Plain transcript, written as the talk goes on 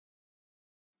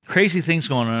Crazy things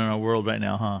going on in our world right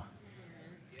now, huh?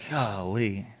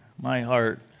 Golly, my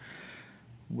heart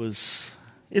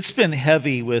it's been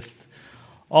heavy with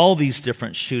all these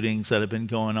different shootings that have been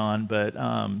going on, but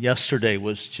yesterday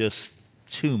was just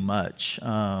too much.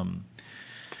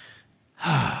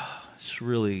 It's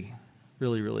really,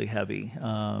 really, really heavy.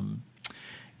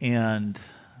 And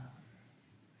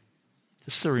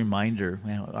just a reminder,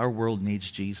 man, our world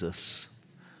needs Jesus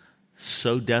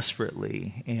so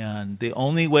desperately. And the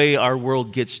only way our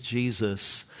world gets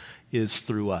Jesus is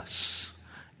through us.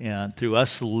 And through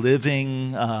us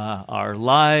living our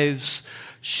lives,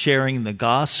 sharing the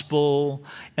gospel.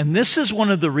 And this is one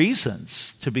of the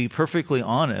reasons, to be perfectly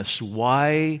honest,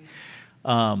 why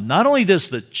not only does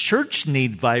the church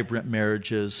need vibrant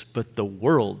marriages, but the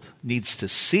world needs to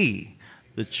see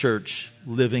the church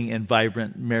living in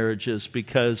vibrant marriages,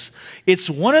 because it's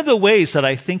one of the ways that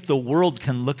I think the world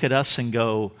can look at us and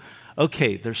go,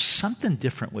 okay, there's something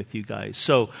different with you guys.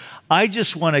 So I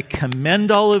just want to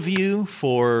commend all of you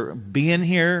for being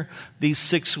here these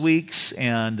 6 weeks.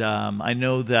 And I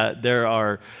know that there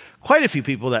are quite a few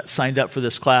people that signed up for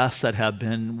this class that have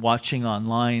been watching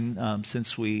online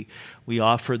since we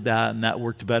offered that, and that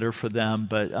worked better for them.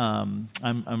 But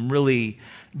I'm really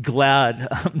glad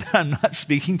that I'm not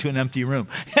speaking to an empty room,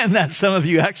 and that some of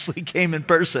you actually came in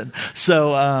person.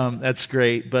 So that's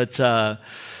great. But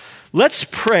let's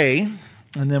pray,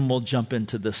 and then we'll jump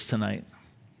into this tonight.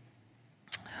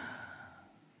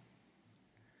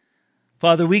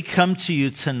 Father, we come to you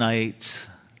tonight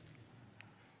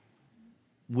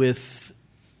with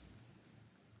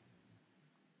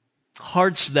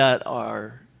hearts that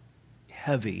are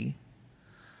heavy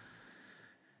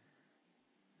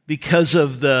because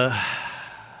of the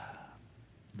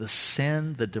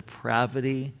sin, the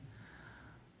depravity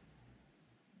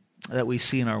that we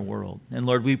see in our world. And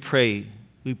Lord, we pray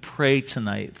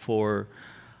tonight for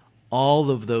all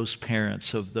of those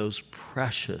parents of those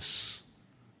precious,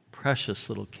 precious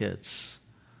little kids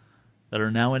that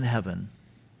are now in heaven.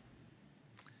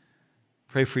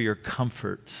 Pray for your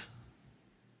comfort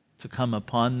to come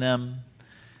upon them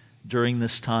during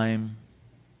this time,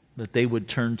 that they would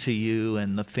turn to you,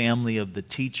 and the family of the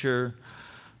teacher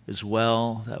as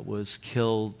well that was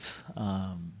killed.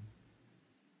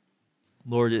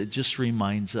 Lord, it just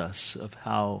reminds us of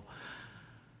how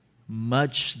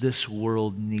much this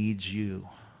world needs you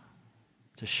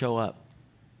to show up,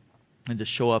 and to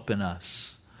show up in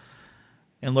us.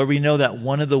 And Lord, we know that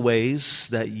one of the ways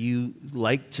that you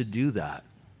like to do that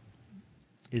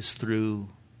is through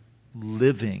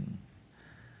living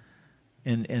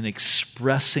and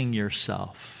expressing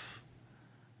yourself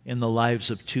in the lives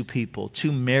of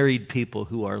two married people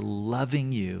who are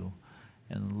loving you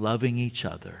and loving each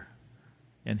other,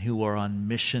 and who are on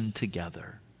mission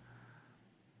together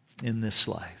in this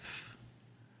life.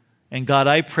 And God,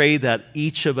 I pray that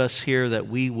each of us here, that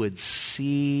we would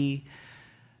see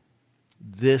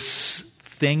this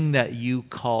thing that you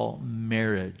call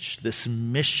marriage, this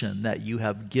mission that you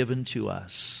have given to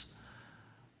us,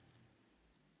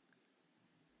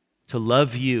 to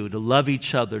love you, to love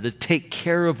each other, to take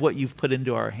care of what you've put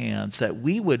into our hands, that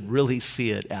we would really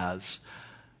see it as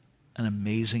an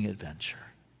amazing adventure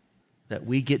that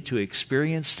we get to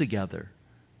experience together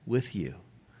with you.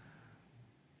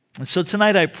 And so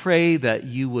tonight I pray that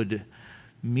you would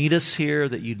meet us here,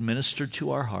 that you'd minister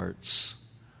to our hearts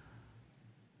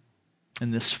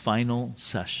in this final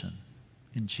session.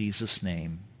 In Jesus'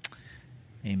 name,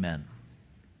 amen.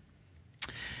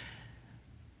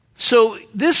 So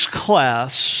this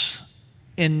class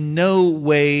in no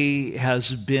way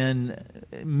has been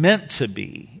meant to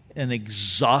be an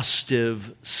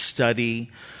exhaustive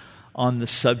study on the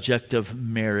subject of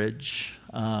marriage.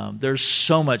 There's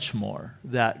so much more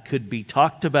that could be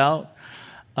talked about.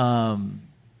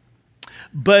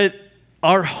 But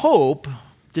our hope,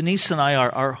 Denise and I,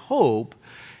 our hope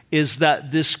is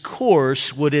that this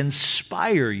course would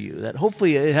inspire you, that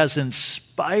hopefully it has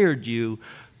inspired you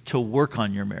to work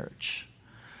on your marriage.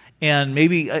 And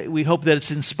maybe we hope that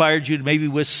it's inspired you maybe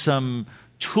with some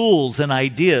tools and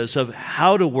ideas of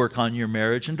how to work on your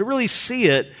marriage, and to really see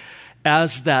it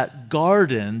as that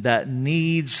garden that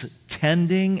needs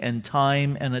tending and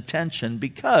time and attention.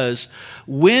 Because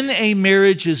when a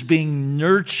marriage is being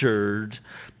nurtured,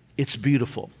 it's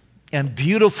beautiful. And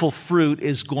beautiful fruit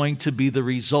is going to be the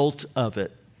result of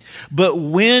it. But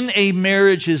when a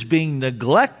marriage is being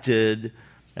neglected,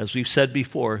 as we've said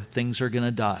before, things are going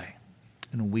to die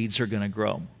and weeds are going to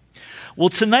grow. Well,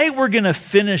 tonight we're going to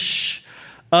finish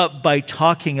up by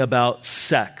talking about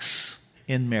sex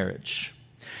in marriage.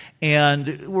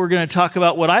 And we're going to talk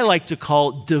about what I like to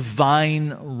call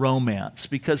divine romance,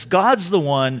 because God's the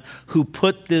one who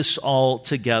put this all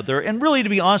together. And really, to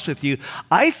be honest with you,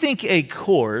 I think a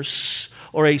course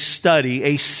or a study,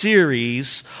 a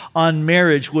series on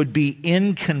marriage would be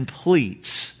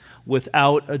incomplete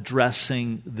without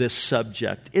addressing this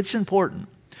subject. It's important.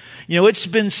 You know, it's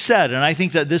been said, and I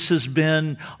think that this has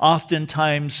been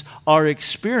oftentimes our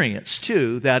experience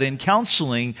too, that in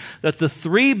counseling, that the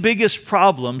three biggest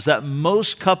problems that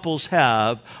most couples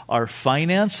have are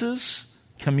finances,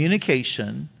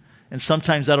 communication, and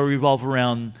sometimes that'll revolve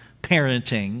around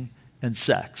parenting and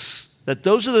sex. That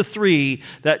those are the three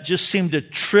that just seem to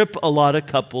trip a lot of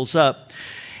couples up.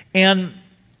 And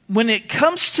when it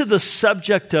comes to the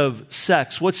subject of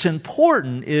sex, what's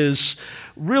important is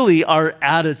really our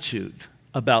attitude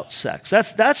about sex.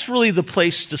 That's really the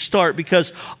place to start,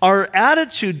 because our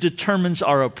attitude determines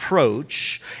our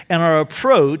approach, and our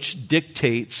approach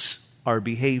dictates our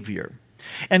behavior.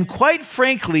 And quite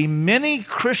frankly, many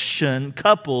Christian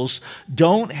couples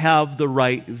don't have the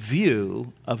right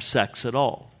view of sex at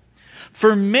all.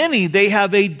 For many, they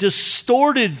have a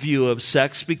distorted view of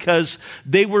sex because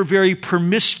they were very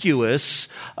promiscuous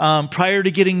prior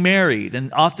to getting married.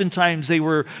 And oftentimes they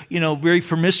were, very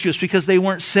promiscuous because they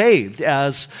weren't saved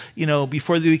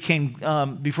before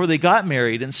they got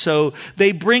married. And so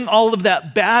they bring all of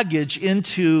that baggage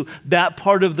into that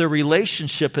part of their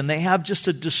relationship, and they have just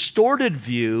a distorted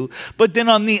view. But then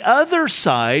on the other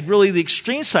side, really the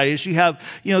extreme side, is you have,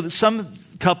 some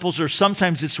couples, or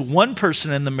sometimes it's one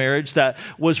person in the marriage that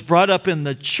was brought up in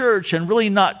the church and really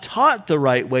not taught the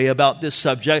right way about this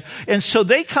subject. And so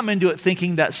they come into it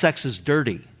thinking that sex is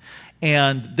dirty.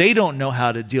 And they don't know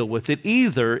how to deal with it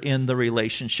either in the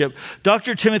relationship.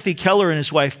 Dr. Timothy Keller and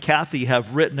his wife Kathy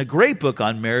have written a great book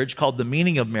on marriage called The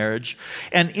Meaning of Marriage.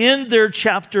 And in their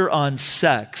chapter on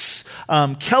sex,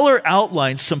 Keller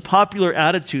outlines some popular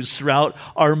attitudes throughout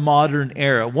our modern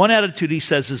era. One attitude, he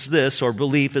says, is this, or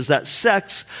belief, is that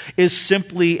sex is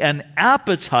simply an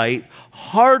appetite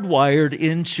hardwired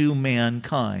into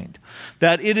mankind.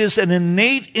 That it is an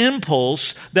innate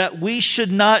impulse that we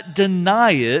should not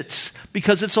deny it,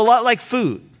 because it's a lot like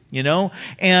food,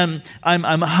 and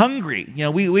I'm hungry.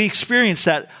 We experience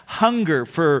that hunger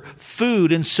for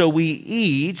food, and so we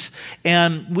eat,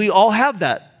 and we all have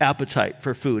that appetite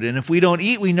for food. And if we don't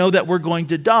eat, we know that we're going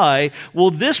to die.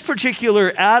 Well, this particular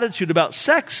attitude about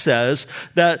sex says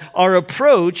that our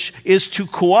approach is to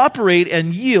cooperate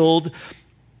and yield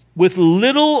with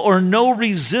little or no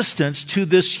resistance to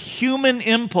this human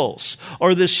impulse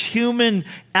or this human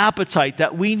appetite,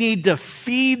 that we need to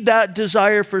feed that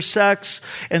desire for sex.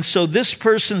 And so this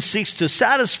person seeks to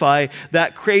satisfy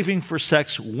that craving for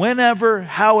sex whenever,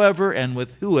 however, and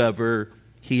with whoever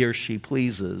he or she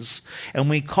pleases. And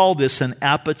we call this an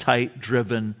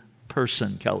appetite-driven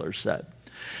person, Keller said.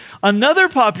 Another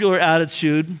popular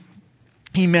attitude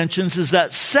he mentions is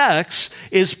that sex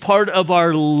is part of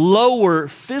our lower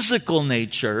physical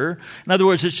nature. In other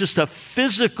words, it's just a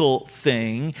physical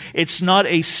thing. It's not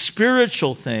a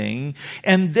spiritual thing.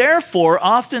 And therefore,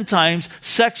 oftentimes,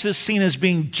 sex is seen as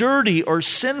being dirty or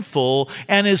sinful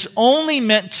and is only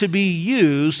meant to be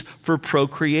used for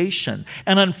procreation.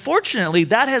 And unfortunately,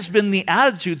 that has been the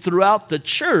attitude throughout the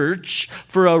church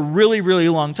for a really, really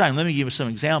long time. Let me give you some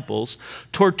examples.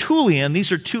 Tertullian,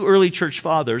 these are two early church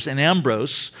fathers, and Ambrose,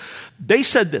 they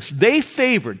said this. They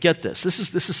favored, get this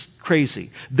is crazy.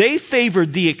 They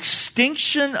favored the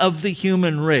extinction of the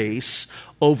human race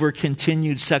over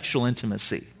continued sexual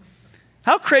intimacy.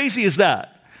 How crazy is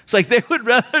that? It's like they would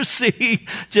rather see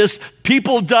just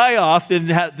people die off than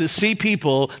to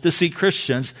see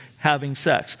Christians having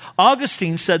sex.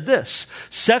 Augustine said this: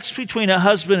 sex between a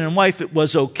husband and wife, it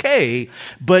was okay,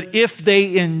 but if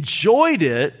they enjoyed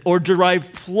it or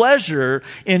derived pleasure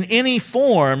in any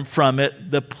form from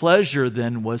it, the pleasure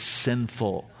then was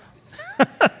sinful.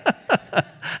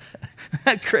 Isn't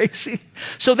that crazy?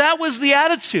 So that was the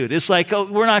attitude. It's like,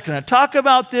 we're not going to talk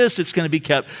about this. It's going to be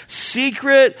kept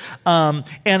secret.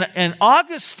 And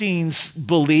Augustine's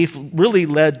belief really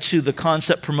led to the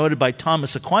concept promoted by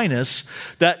Thomas Aquinas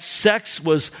that sex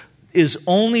is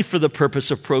only for the purpose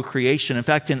of procreation. In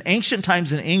fact, in ancient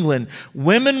times in England,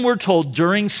 women were told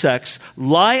during sex,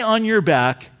 lie on your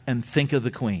back and think of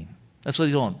the queen. That's what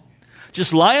they told them.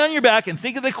 Just lie on your back and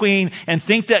think of the queen and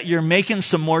think that you're making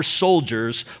some more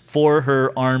soldiers for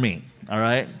her army. All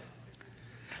right?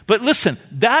 But listen,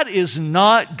 that is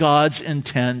not God's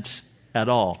intent at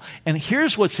all. And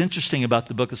here's what's interesting about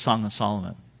the book of Song of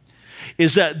Solomon,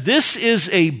 is that this is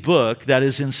a book that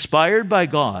is inspired by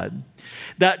God,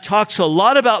 that talks a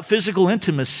lot about physical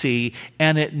intimacy,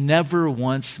 and it never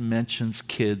once mentions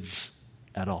kids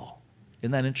at all.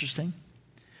 Isn't that interesting?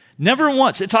 Never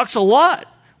once. It talks a lot.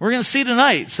 We're going to see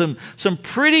tonight some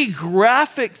pretty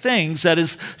graphic things that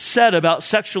is said about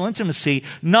sexual intimacy.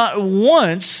 Not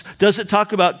once does it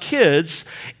talk about kids.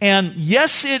 And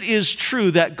yes, it is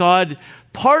true that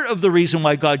part of the reason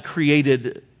why God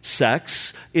created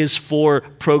sex is for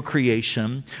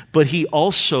procreation, but he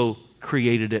also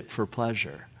created it for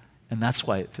pleasure. And that's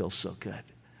why it feels so good.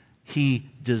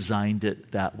 He designed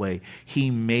it that way.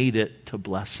 He made it to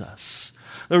bless us.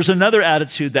 There was another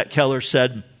attitude that Keller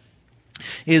said,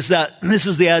 is that this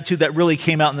is the attitude that really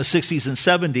came out in the 60s and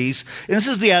 70s. And this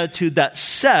is the attitude that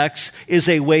sex is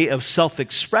a way of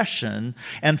self-expression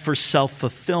and for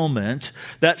self-fulfillment.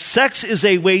 That sex is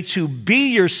a way to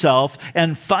be yourself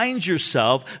and find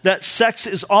yourself. That sex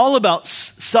is all about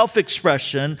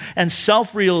self-expression and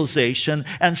self-realization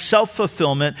and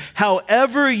self-fulfillment,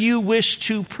 however you wish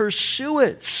to pursue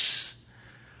it.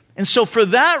 And so for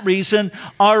that reason,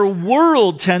 our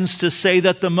world tends to say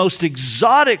that the most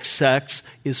exotic sex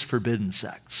is forbidden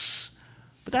sex.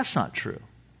 But that's not true.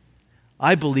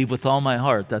 I believe with all my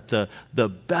heart that the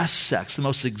best sex, the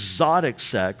most exotic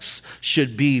sex,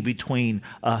 should be between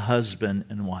a husband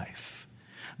and wife.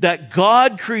 That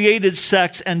God created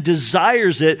sex and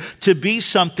desires it to be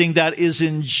something that is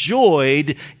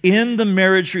enjoyed in the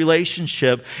marriage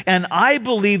relationship. And I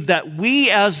believe that we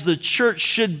as the church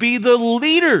should be the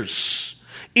leaders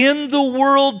in the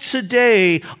world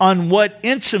today on what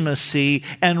intimacy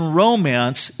and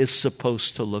romance is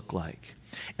supposed to look like.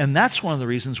 And that's one of the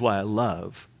reasons why I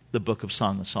love the book of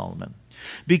Song of Solomon.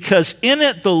 Because in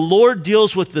it, the Lord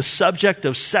deals with the subject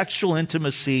of sexual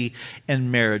intimacy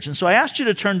and marriage. And so I asked you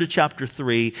to turn to chapter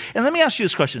 3. And let me ask you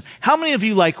this question. How many of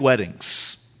you like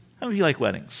weddings? How many of you like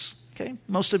weddings? Okay,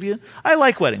 most of you. I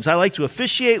like weddings. I like to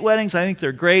officiate weddings. I think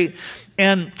they're great.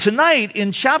 And tonight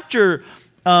in chapter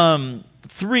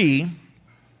 3,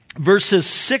 verses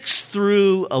 6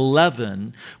 through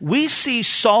 11, we see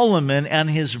Solomon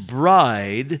and his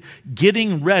bride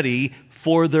getting ready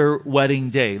for their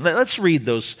wedding day. Let's read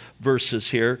those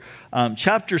verses here.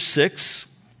 Chapter 6,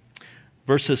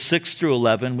 verses 6 through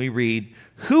 11, we read,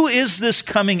 "Who is this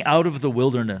coming out of the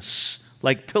wilderness,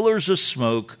 like pillars of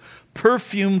smoke,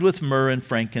 perfumed with myrrh and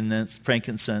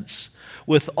frankincense,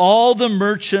 with all the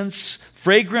merchants'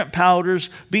 fragrant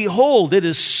powders? Behold, it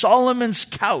is Solomon's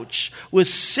couch with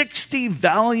 60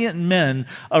 valiant men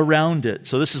around it."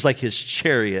 So this is like his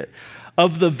chariot.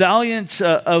 "Of the valiant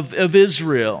of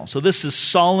Israel." So this is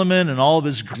Solomon and all of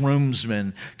his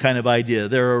groomsmen kind of idea.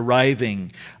 They're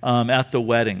arriving at the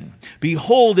wedding.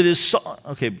 "Behold, it is..."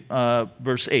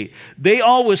 Verse 8. "They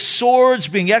all with swords,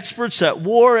 being experts at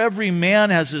war. Every man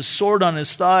has his sword on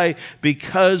his thigh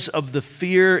because of the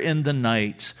fear in the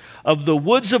night. Of the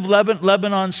woods of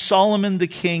Lebanon, Solomon the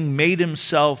king made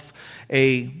himself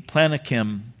a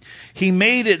planikim. He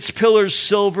made its pillars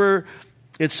silver,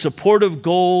 its support of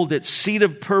gold, its seat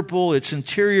of purple, its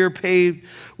interior paved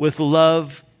with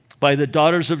love by the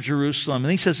daughters of Jerusalem."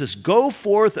 And he says this, "Go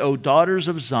forth, O daughters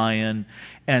of Zion,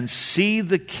 and see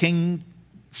the king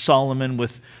Solomon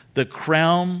with the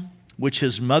crown which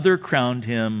his mother crowned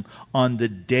him on the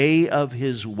day of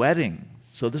his wedding."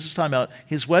 So this is talking about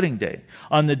his wedding day.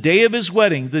 "On the day of his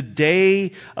wedding, the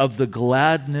day of the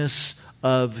gladness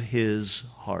of his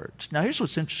heart." Now here's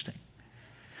what's interesting.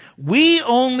 We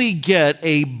only get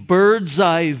a bird's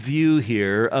eye view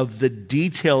here of the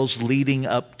details leading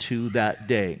up to that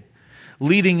day,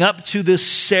 leading up to this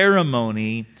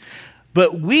ceremony.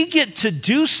 But we get to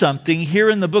do something here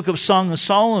in the book of Song of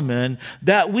Solomon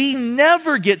that we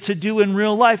never get to do in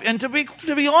real life. And to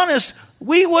be honest,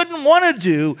 we wouldn't want to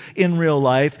do in real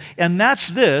life. And that's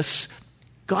this.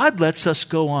 God lets us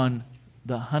go on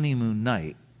the honeymoon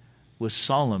night with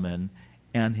Solomon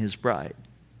and his bride.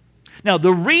 Now,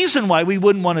 the reason why we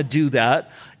wouldn't want to do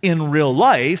that in real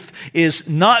life is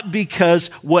not because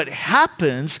what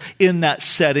happens in that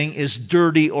setting is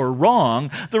dirty or wrong.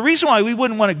 The reason why we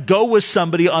wouldn't want to go with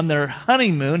somebody on their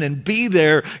honeymoon and be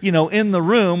there, in the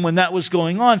room when that was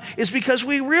going on is because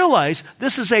we realize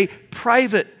this is a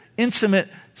private, intimate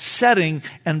setting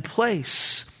and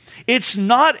place. It's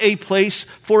not a place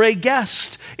for a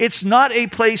guest. It's not a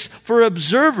place for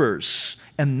observers.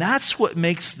 And that's what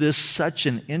makes this such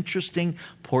an interesting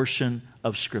portion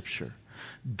of Scripture.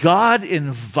 God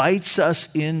invites us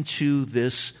into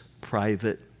this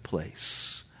private place.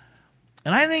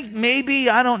 And I think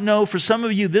maybe, I don't know, for some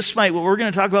of you, what we're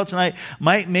going to talk about tonight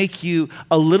might make you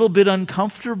a little bit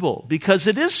uncomfortable because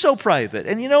it is so private.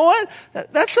 And you know what?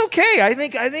 That's okay. I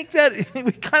think that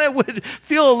we kind of would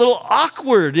feel a little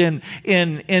awkward in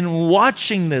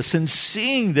watching this and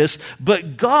seeing this.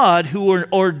 But God, who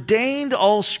ordained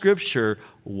all Scripture,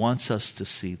 wants us to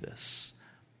see this.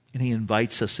 And he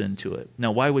invites us into it.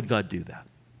 Now, why would God do that?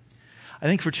 I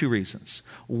think for two reasons.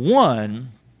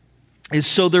 One is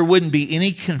so there wouldn't be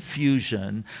any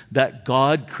confusion that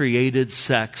God created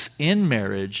sex in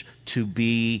marriage to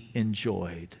be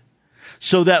enjoyed.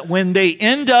 So that when they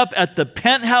end up at the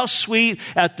penthouse suite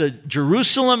at the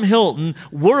Jerusalem Hilton,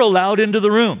 we're allowed into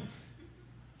the room.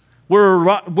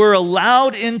 We're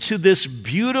allowed into this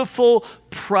beautiful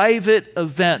private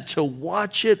event to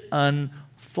watch it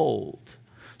unfold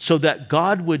so that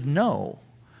God would know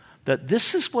that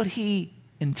this is what he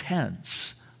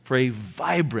intends for a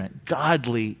vibrant,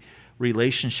 godly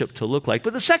relationship to look like.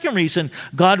 But the second reason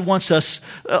God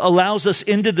allows us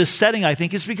into this setting, I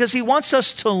think, is because he wants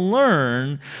us to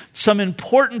learn some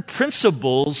important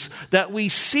principles that we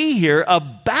see here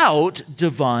about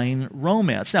divine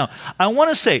romance. Now, I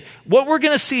want to say, what we're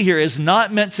going to see here is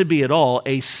not meant to be at all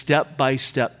a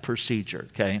step-by-step procedure,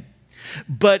 okay?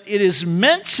 But it is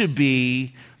meant to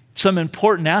be some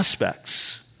important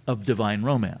aspects of divine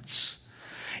romance.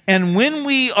 And when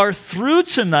we are through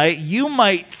tonight, you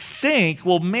might think,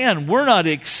 well, man, we're not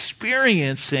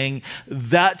experiencing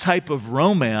that type of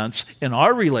romance in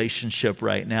our relationship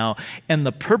right now. And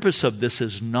the purpose of this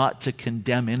is not to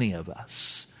condemn any of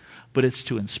us, but it's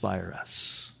to inspire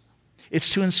us.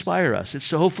 It's to inspire us. It's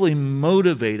to hopefully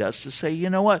motivate us to say, you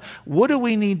know what do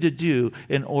we need to do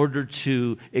in order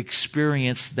to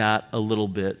experience that a little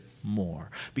bit more?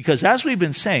 Because as we've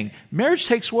been saying, marriage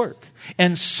takes work.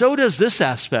 And so does this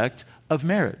aspect of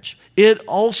marriage. It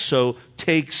also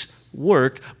takes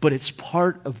work, but it's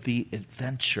part of the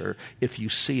adventure if you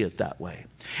see it that way.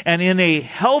 And in a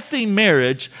healthy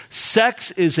marriage,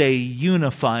 sex is a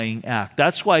unifying act.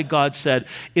 That's why God said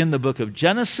in the book of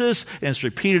Genesis, and it's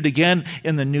repeated again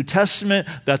in the New Testament,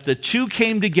 that the two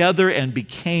came together and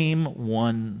became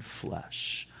one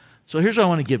flesh. So here's what I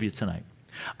want to give you tonight.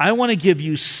 I want to give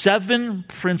you 7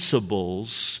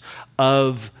 principles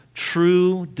of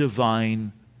true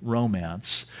divine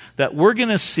romance that we're going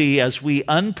to see as we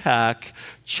unpack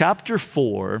chapter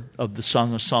 4 of the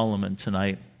Song of Solomon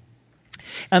tonight.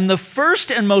 And the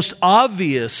first and most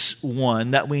obvious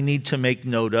one that we need to make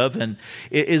note of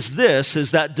is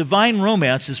that divine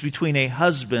romance is between a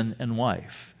husband and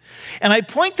wife. And I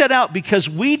point that out because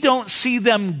we don't see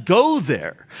them go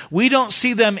there. We don't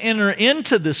see them enter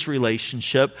into this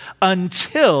relationship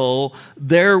until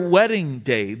their wedding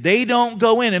day. They don't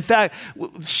go in. In fact,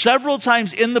 several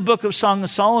times in the book of Song of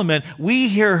Solomon, we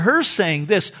hear her saying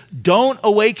this, don't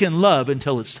awaken love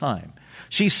until it's time.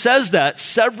 She says that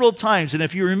several times. And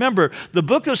if you remember, the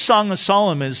book of Song of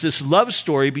Solomon is this love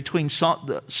story between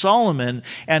Solomon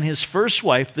and his first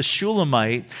wife, the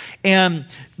Shulamite. And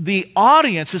the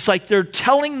audience, it's like they're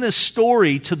telling this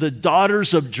story to the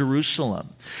daughters of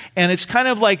Jerusalem. And it's kind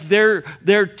of like they're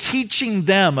teaching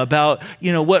them about,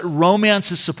 what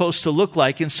romance is supposed to look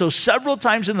like. And so several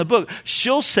times in the book,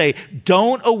 she'll say,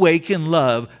 don't awaken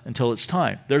love until it's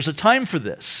time. There's a time for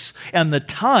this. And the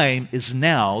time is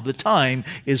now. The time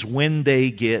is when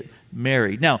they get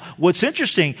married. Now, what's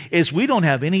interesting is we don't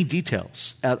have any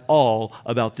details at all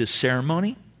about this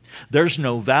ceremony. There's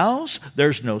no vows.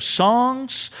 There's no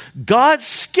songs. God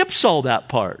skips all that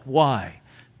part. Why?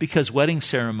 Because wedding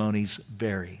ceremonies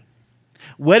vary.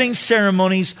 Wedding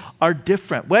ceremonies are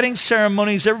different. Wedding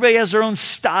ceremonies, everybody has their own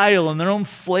style and their own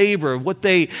flavor of what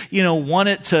they, want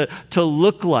it to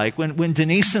look like. When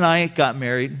Denise and I got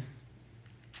married,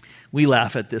 we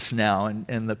laugh at this now,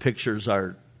 and the pictures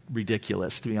are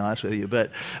ridiculous, to be honest with you.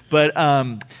 But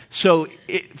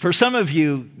for some of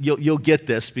you, you'll get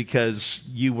this because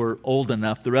you were old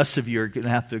enough. The rest of you are going to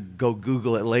have to go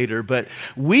Google it later. But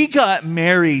we got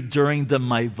married during the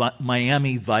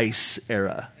Miami Vice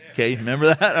era. Okay, remember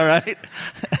that? All right.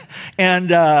 And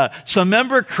so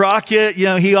remember Crockett,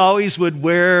 he always would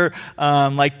wear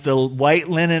like the white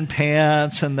linen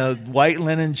pants and the white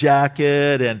linen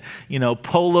jacket, and,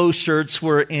 polo shirts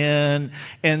were in.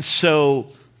 And so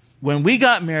when we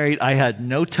got married, I had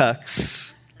no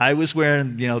tux. I was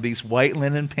wearing, these white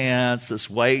linen pants, this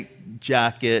white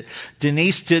jacket.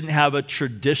 Denise didn't have a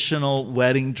traditional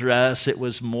wedding dress. It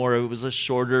was a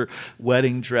shorter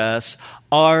wedding dress.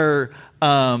 Our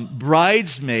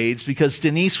bridesmaids, because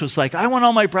Denise was like, I want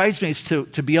all my bridesmaids to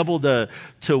be able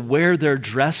to wear their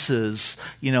dresses,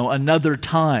 another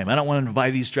time. I don't want them to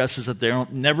buy these dresses that they're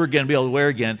never going to be able to wear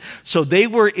again. So they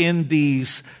were in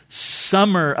these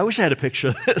summer, I wish I had a picture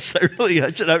of this. I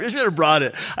should have brought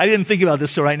it. I didn't think about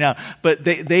this till right now. But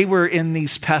they were in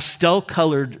these pastel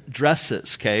colored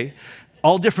dresses, okay?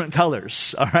 all different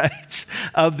colors, all right,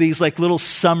 of these like little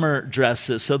summer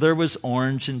dresses. So there was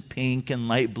orange and pink and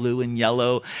light blue and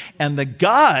yellow. And the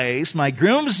guys, my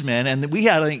groomsmen, and we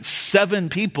had, I think, 7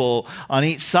 people on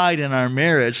each side in our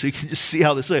marriage. So you can just see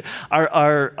how this is.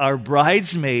 Our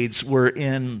bridesmaids were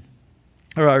in,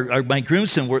 or my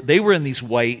groomsmen they were in these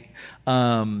white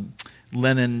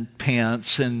linen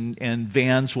pants and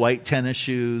Vans white tennis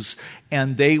shoes,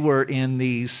 and they were in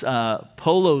these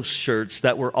polo shirts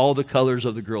that were all the colors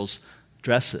of the girls'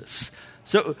 dresses.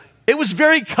 So it was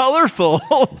very colorful,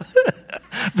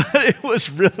 but it was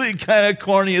really kind of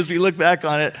corny as we look back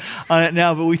on it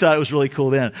now, but we thought it was really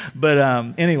cool then. But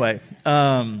anyway,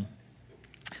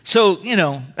 so,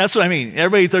 that's what I mean.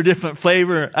 Everybody with their different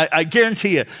flavor. I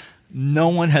guarantee you, no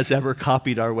one has ever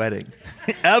copied our wedding.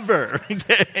 Ever.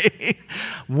 Okay?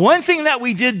 One thing that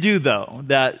we did do, though,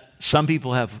 that some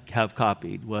people have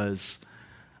copied was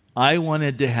I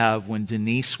wanted to have, when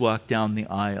Denise walked down the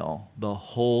aisle, the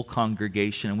whole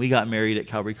congregation, and we got married at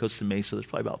Calvary Costa Mesa. There's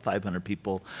probably about 500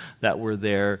 people that were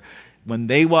there.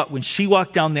 When she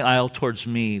walked down the aisle towards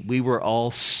me, we were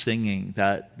all singing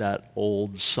that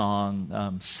old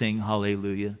song, Sing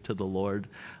Hallelujah to the Lord,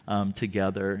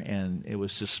 together. And it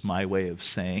was just my way of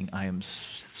saying, I am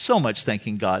so much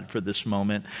thanking God for this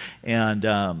moment. And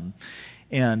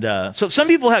so some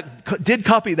people did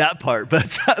copy that part,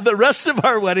 but the rest of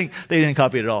our wedding, they didn't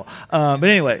copy it at all. But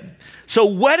anyway, so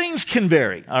weddings can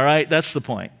vary, all right? That's the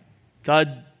point.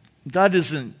 God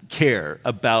doesn't care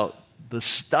about the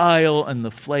style and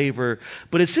the flavor.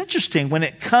 But it's interesting, when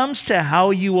it comes to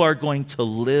how you are going to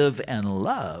live and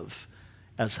love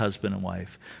as husband and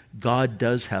wife, God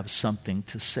does have something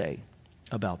to say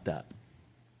about that.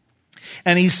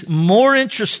 And he's more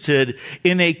interested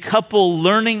in a couple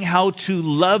learning how to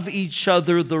love each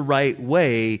other the right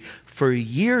way for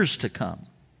years to come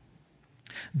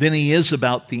than he is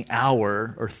about the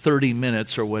hour or 30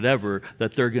 minutes or whatever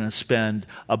that they're going to spend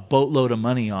a boatload of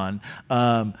money on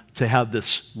to have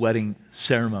this wedding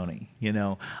ceremony.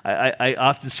 I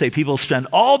often say people spend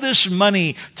all this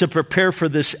money to prepare for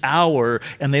this hour,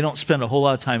 and they don't spend a whole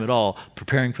lot of time at all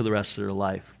preparing for the rest of their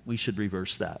life. We should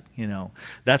reverse that.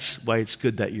 That's why it's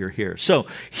good that you're here. So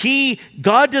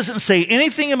God doesn't say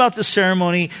anything about the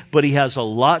ceremony, but he has a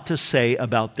lot to say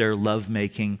about their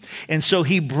lovemaking. And so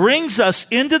he brings us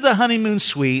into the honeymoon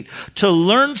suite to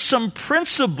learn some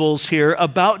principles here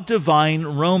about divine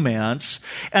romance.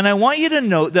 And I want you to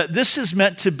note that this is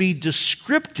meant to be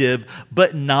descriptive,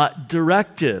 but not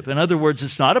directive. In other words,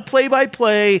 it's not a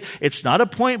play-by-play. It's not a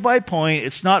point-by-point.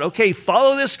 It's not, okay,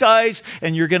 follow this, guys,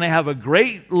 and you're going to have a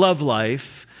great love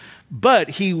life. But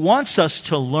he wants us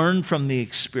to learn from the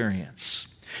experience.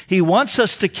 He wants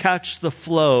us to catch the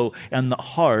flow and the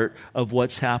heart of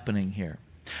what's happening here.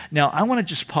 Now, I want to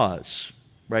just pause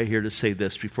right here to say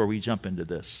this before we jump into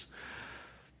this.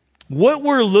 What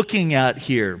we're looking at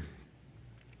here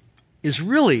is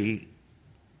really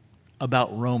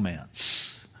about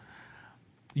romance.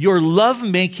 Your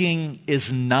lovemaking is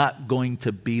not going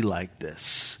to be like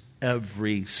this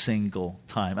every single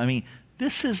time. I mean,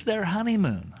 this is their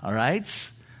honeymoon, all right?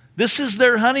 This is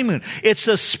their honeymoon. It's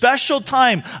a special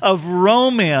time of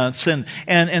romance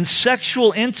and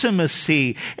sexual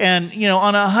intimacy. And,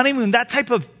 on a honeymoon, that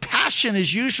type of passion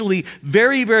is usually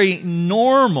very, very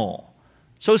normal.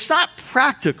 So it's not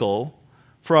practical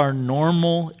for our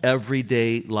normal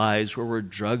everyday lives where we're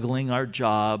juggling our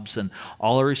jobs and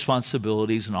all our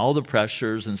responsibilities and all the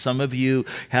pressures. And some of you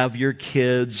have your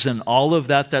kids and all of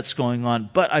that's going on.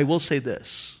 But I will say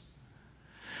this.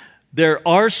 There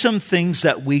are some things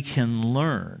that we can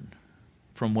learn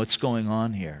from what's going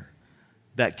on here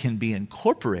that can be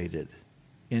incorporated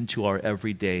into our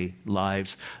everyday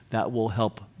lives that will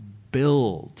help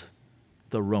build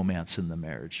the romance in the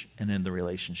marriage and in the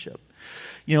relationship.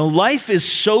 Life is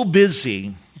so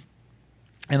busy,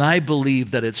 and I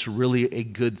believe that it's really a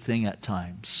good thing at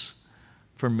times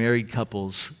for married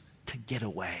couples to get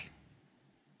away.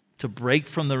 To break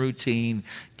from the routine,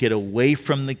 get away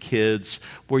from the kids,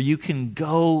 where you can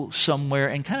go somewhere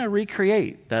and kind of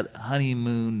recreate that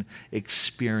honeymoon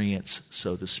experience,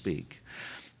 so to speak.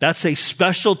 That's a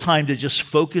special time to just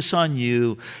focus on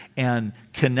you and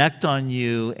connect on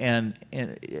you and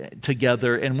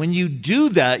together. And when you do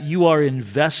that, you are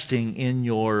investing in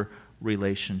your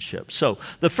relationship. So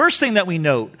the first thing that we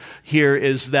note here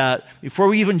is that, before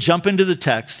we even jump into the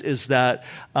text, is that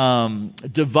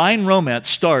divine romance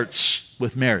starts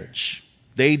with marriage.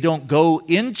 They don't go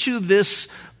into this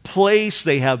place,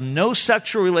 they have no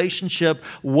sexual relationship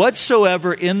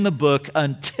whatsoever in the book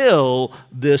until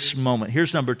this moment.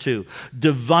 Here's number 2.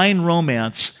 Divine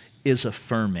romance is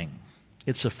affirming.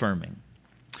 It's affirming.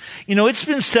 You know, it's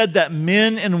been said that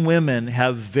men and women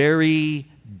have very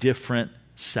different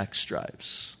sex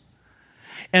drives.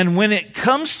 And when it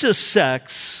comes to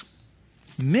sex,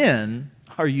 men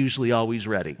are usually always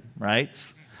ready, right?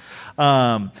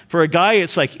 For a guy,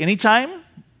 it's like anytime,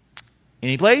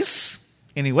 any place,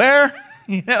 anywhere,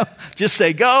 just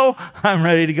say go, I'm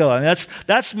ready to go. And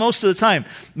that's most of the time.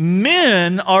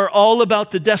 Men are all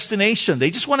about the destination.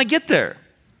 They just want to get there.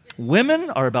 Women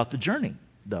are about the journey,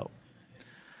 though.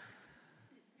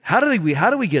 How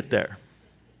do we get there?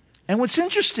 And what's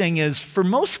interesting is for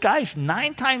most guys,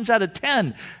 9 times out of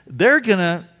 10, they're going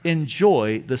to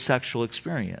enjoy the sexual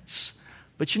experience.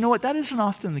 But you know what? That isn't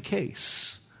often the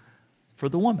case for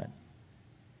the woman.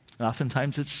 And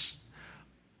oftentimes it's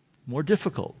more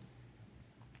difficult.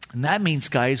 And that means,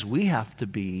 guys, we have to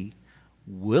be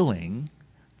willing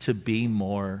to be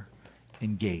more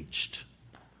engaged,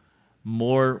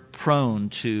 more prone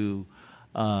to,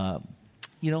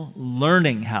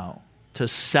 learning how to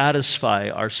satisfy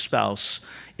our spouse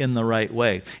in the right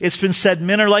way. It's been said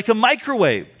men are like a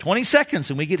microwave, 20 seconds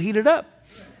and we get heated up.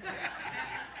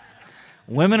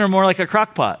 Women are more like a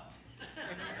crock pot,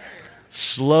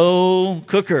 slow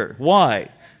cooker. Why?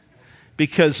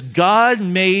 Because God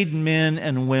made men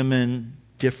and women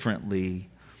differently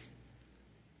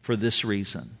for this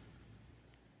reason.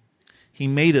 He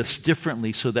made us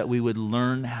differently so that we would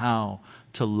learn how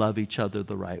to love each other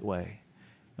the right way.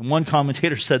 And one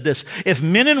commentator said this: if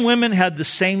men and women had the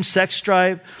same sex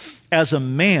drive as a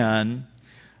man,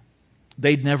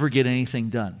 they'd never get anything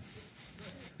done.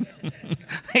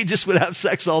 They just would have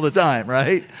sex all the time,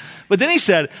 right? But then he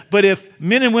said, but if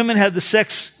men and women had the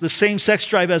same sex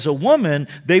drive as a woman,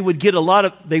 they would get a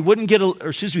lot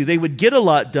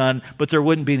done, but there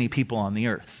wouldn't be any people on the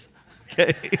earth.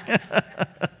 Okay?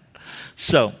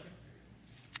 So,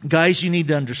 guys, you need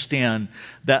to understand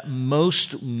that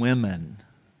most women,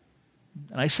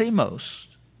 and I say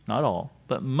most, not all,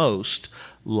 but most,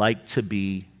 like to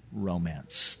be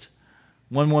romanced.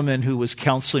 One woman who was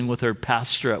counseling with her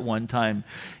pastor at one time,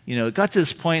 it got to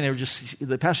this point,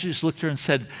 the pastor just looked at her and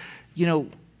said,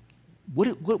 what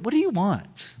do you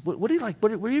want? What do you like?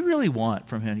 What do you really want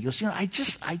from him? He goes, I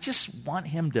just want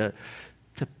him to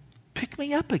pick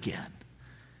me up again.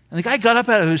 And the guy got up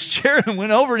out of his chair and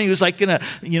went over and he was like going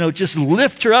to, just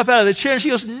lift her up out of the chair. And she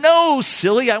goes, no,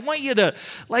 silly. I want you to,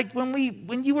 like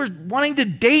when you were wanting to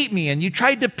date me and you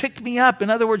tried to pick me up. In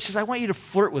other words, she says, I want you to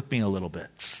flirt with me a little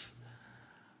bit.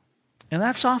 And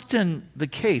that's often the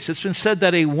case. It's been said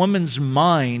that a woman's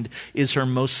mind is her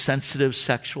most sensitive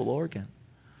sexual organ.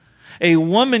 A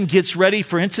woman gets ready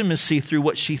for intimacy through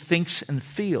what she thinks and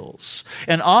feels.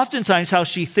 And oftentimes how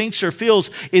she thinks or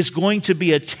feels is going to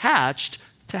be attached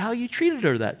to how you treated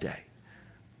her that day,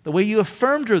 the way you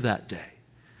affirmed her that day.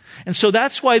 And so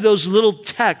that's why those little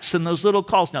texts and those little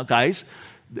calls. Now, guys,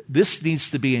 this needs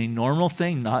to be a normal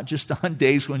thing, not just on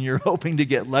days when you're hoping to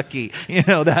get lucky,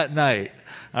 that night.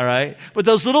 All right? But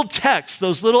those little texts,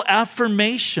 those little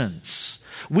affirmations,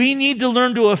 we need to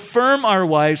learn to affirm our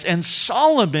wives, and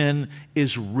Solomon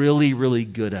is really, really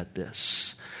good at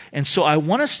this. And so I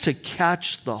want us to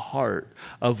catch the heart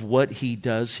of what he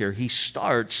does here. He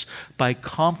starts by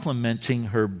complimenting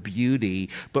her beauty,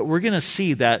 but we're going to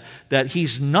see that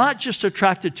he's not just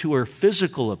attracted to her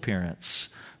physical appearance,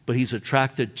 but he's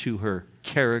attracted to her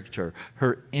character,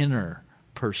 her inner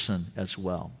person as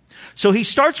well. So he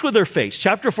starts with her face.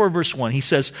 Chapter 4, verse 1, he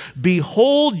says,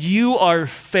 behold, you are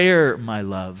fair, my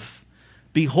love.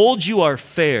 Behold, you are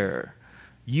fair.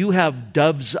 You have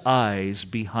dove's eyes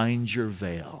behind your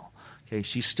veil. Okay,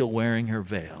 she's still wearing her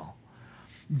veil.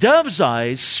 Dove's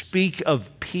eyes speak of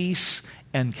peace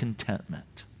and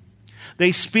contentment.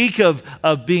 They speak of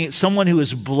being someone who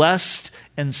is blessed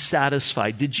and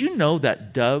satisfied. Did you know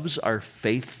that doves are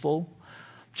faithful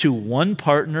to one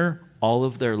partner all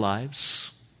of their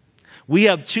lives? We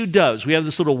have 2 doves. We have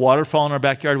this little waterfall in our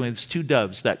backyard. We have 2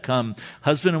 doves that come,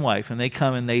 husband and wife, and they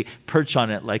come and they perch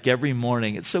on it like every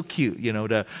morning. It's so cute,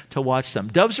 to watch them.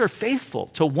 Doves are faithful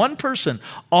to one person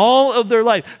all of their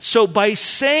life. So by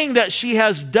saying that she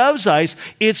has dove's eyes,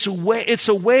 it's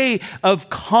a way of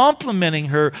complimenting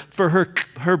her for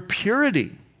her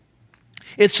purity.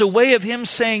 It's a way of him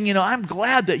saying, I'm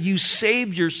glad that you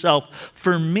saved yourself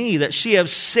for me, that she has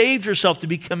saved herself to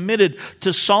be committed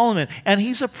to Solomon. And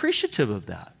he's appreciative of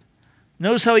that.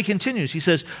 Notice how he continues. He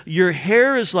says, your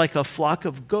hair is like a flock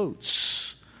of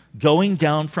goats going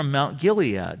down from Mount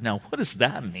Gilead. Now, what does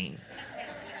that mean?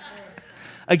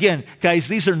 Again, guys,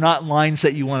 these are not lines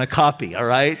that you want to copy, all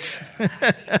right?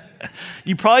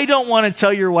 You probably don't want to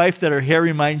tell your wife that her hair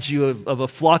reminds you of a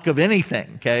flock of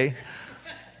anything, okay?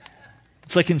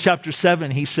 It's like in chapter 7,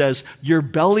 he says, your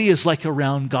belly is like a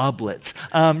round goblet.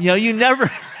 You never,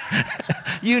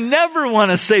 you never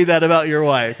want to say that about your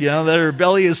wife, that her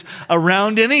belly is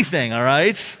around anything, all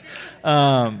right?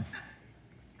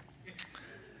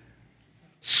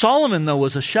 Solomon, though,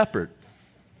 was a shepherd.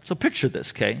 So picture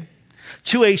this, okay?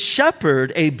 To a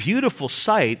shepherd, a beautiful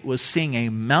sight was seeing a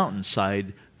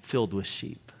mountainside filled with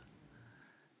sheep.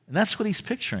 And that's what he's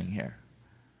picturing here.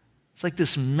 It's like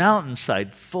this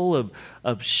mountainside full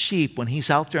of sheep when he's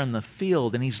out there in the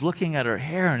field and he's looking at her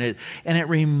hair and it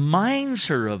reminds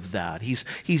her of that.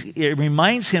 It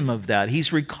reminds him of that.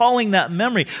 He's recalling that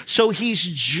memory. So he's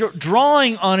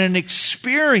drawing on an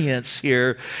experience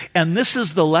here. And this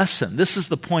is the lesson. This is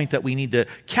the point that we need to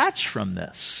catch from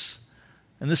this.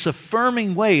 And this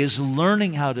affirming way is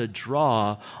learning how to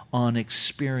draw on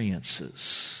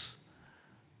experiences.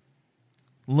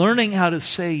 Learning how to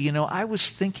say, I was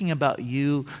thinking about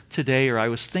you today, or I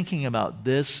was thinking about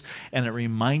this, and it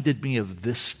reminded me of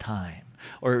this time,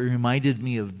 or it reminded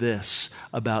me of this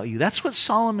about you. That's what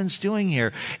Solomon's doing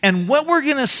here. And what we're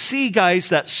going to see, guys,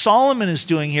 that Solomon is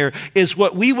doing here is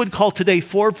what we would call today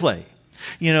foreplay.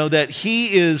 That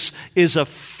he is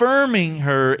affirming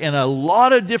her in a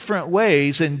lot of different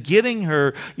ways and getting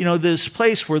her, this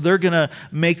place where they're going to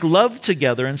make love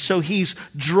together. And so he's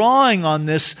drawing on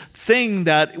this thing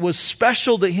that was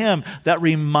special to him that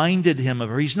reminded him of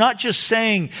her. He's not just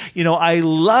saying, I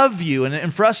love you.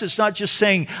 And for us, it's not just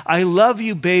saying, I love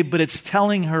you, babe, but it's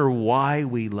telling her why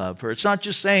we love her. It's not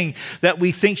just saying that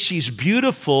we think she's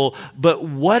beautiful, but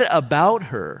what about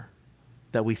her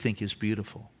that we think is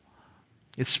beautiful?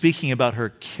 It's speaking about her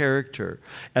character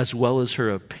as well as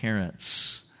her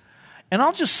appearance. And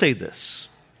I'll just say this.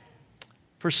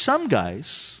 For some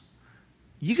guys,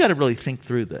 you got to really think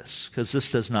through this because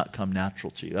this does not come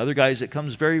natural to you. Other guys, it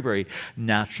comes very, very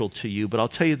natural to you. But I'll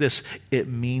tell you this, it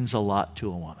means a lot to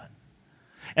a woman.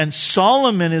 And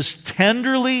Solomon is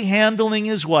tenderly handling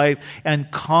his wife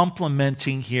and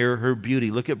complimenting here her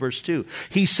beauty. Look at verse 2.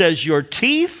 He says, your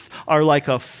teeth are like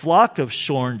a flock of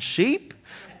shorn sheep,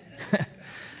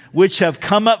 which have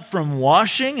come up from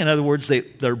washing. In other words,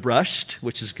 they're brushed,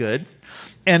 which is good.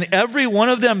 And every one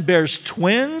of them bears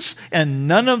twins, and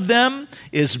none of them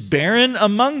is barren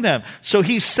among them. So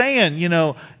he's saying,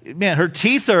 man, her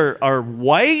teeth are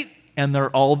white, and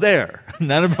they're all there.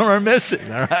 None of them are missing,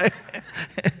 all right?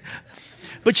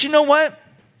 But you know what?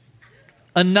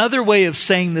 Another way of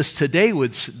saying this today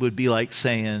would be like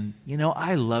saying,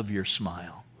 I love your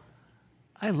smile.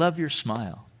 I love your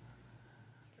smile.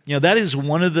 That is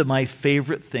one of my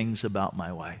favorite things about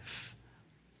my wife,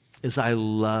 is I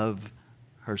love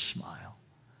her smile.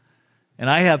 And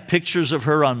I have pictures of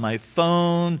her on my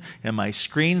phone and my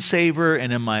screensaver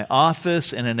and in my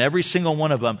office, and in every single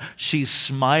one of them, she's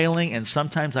smiling. And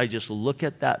sometimes I just look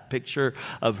at that picture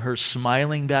of her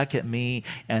smiling back at me,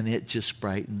 and it just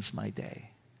brightens my day.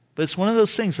 But it's one of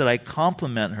those things that I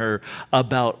compliment her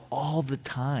about all the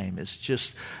time. It's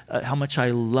just how much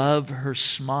I love her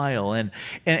smile.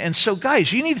 And so,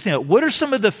 guys, you need to think, what are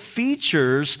some of the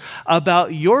features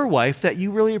about your wife that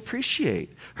you really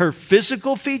appreciate? Her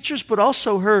physical features, but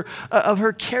also of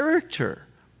her character.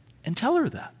 And tell her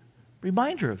that.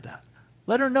 Remind her of that.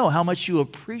 Let her know how much you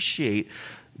appreciate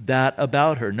that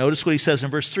about her. Notice what he says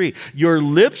in verse 3. Your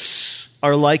lips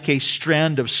are like a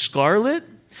strand of scarlet,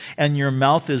 and your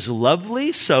mouth is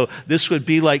lovely. So this would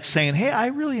be like saying, hey, I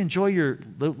really enjoy your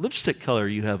lipstick color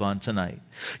you have on tonight.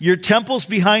 Your temples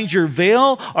behind your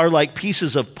veil are like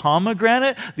pieces of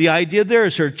pomegranate. The idea there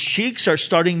is her cheeks are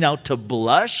starting now to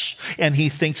blush, and he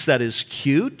thinks that is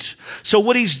cute. So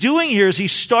what he's doing here is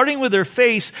he's starting with her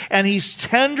face, and he's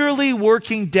tenderly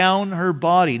working down her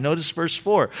body. Notice verse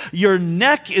 4. Your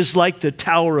neck is like the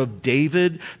Tower of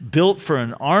David, built for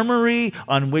an armory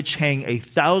on which hang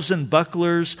 1,000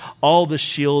 bucklers, all the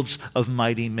shields of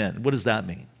mighty men. What does that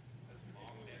mean?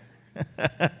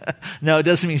 No, it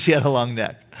doesn't mean she had a long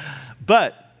neck.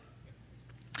 But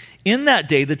in that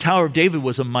day, the Tower of David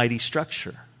was a mighty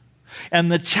structure.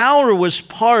 And the tower was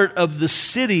part of the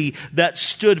city that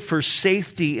stood for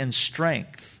safety and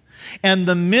strength. And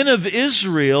the men of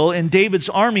Israel in David's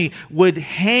army would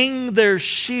hang their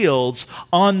shields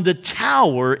on the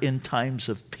tower in times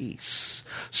of peace.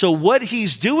 So what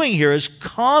he's doing here is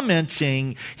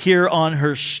commenting here on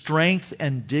her strength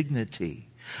and dignity.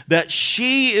 That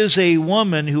she is a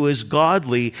woman who is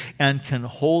godly and can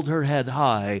hold her head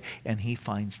high, and he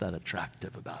finds that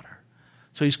attractive about her.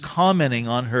 So he's commenting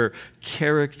on her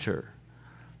character.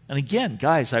 And again,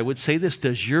 guys, I would say this.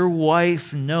 Does your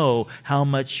wife know how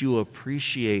much you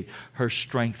appreciate her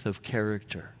strength of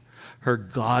character, her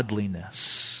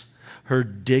godliness, her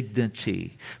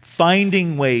dignity,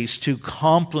 finding ways to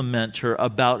compliment her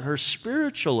about her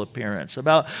spiritual appearance,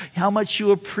 about how much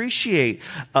you appreciate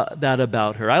that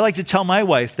about her. I like to tell my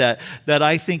wife that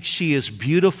I think she is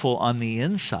beautiful on the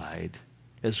inside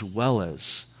as well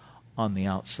as on the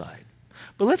outside.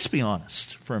 But let's be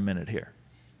honest for a minute here.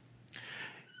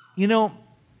 You know,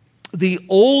 the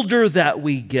older that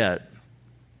we get,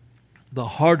 the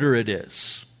harder it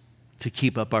is to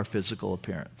keep up our physical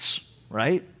appearance,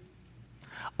 right?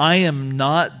 I am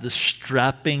not the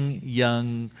strapping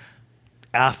young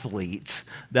athlete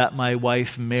that my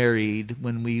wife married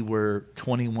when we were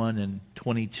 21 and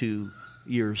 22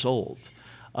 years old.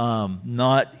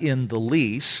 Not in the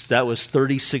least. That was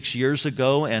 36 years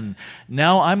ago, and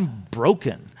now I'm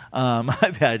broken.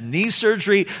 I've had knee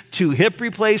surgery, 2 hip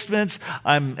replacements.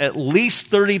 I'm at least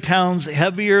 30 pounds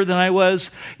heavier than I was,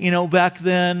 back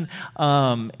then.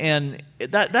 And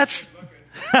that's...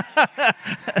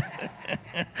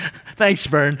 Thanks,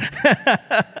 Vern.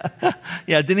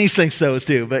 Yeah, Denise thinks so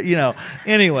too, but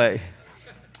anyway.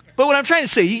 But what I'm trying to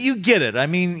say, you get it. I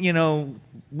mean,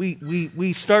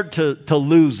 we start to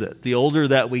lose it the older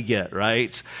that we get,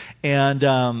 right? And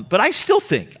but I still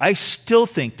think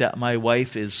that my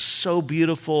wife is so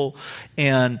beautiful,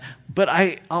 but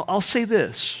I'll say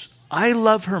this: I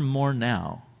love her more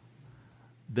now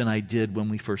than I did when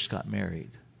we first got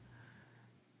married.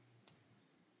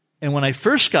 And when I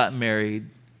first got married,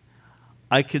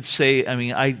 I could say,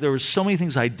 there were so many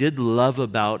things I did love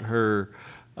about her.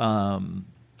 I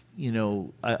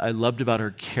loved about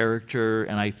her character,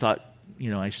 and I thought,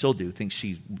 I still do think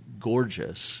she's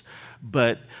gorgeous.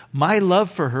 But my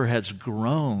love for her has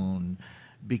grown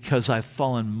because I've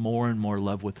fallen more and more in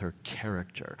love with her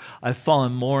character. I've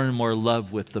fallen more and more in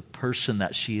love with the person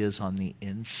that she is on the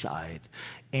inside,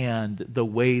 and the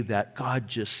way that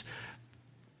God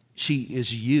she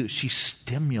is used. She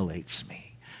stimulates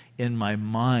me in my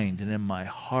mind and in my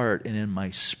heart and in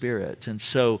my spirit. And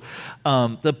so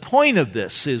the point of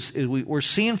this is we're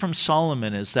seeing from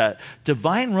Solomon is that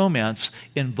divine romance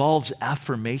involves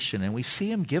affirmation, and we see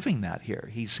him giving that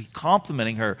here. He's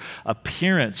complimenting her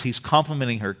appearance. He's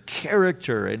complimenting her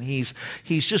character, and he's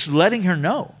just letting her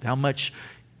know how much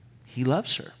he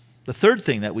loves her. The third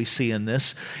thing that we see in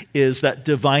this is that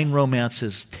divine romance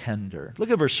is tender. Look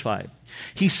at verse 5.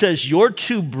 He says, your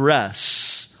 2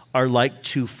 breasts are like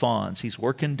 2 fawns. He's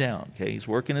working down, okay? He's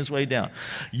working his way down.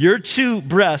 Your 2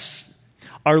 breasts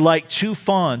are like 2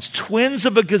 fawns, twins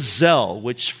of a gazelle,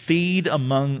 which feed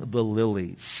among the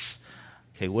lilies.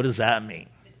 Okay, what does that mean?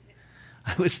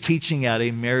 I was teaching at a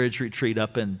marriage retreat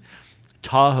up in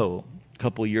Tahoe a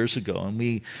couple years ago,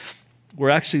 and we're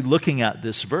actually looking at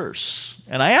this verse.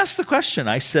 And I asked the question,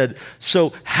 I said,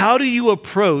 so how do you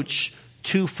approach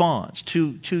 2 fawns,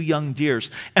 two young deers?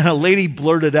 And a lady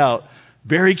blurted out,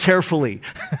 very carefully.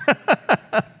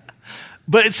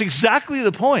 But it's exactly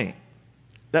the point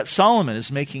that Solomon is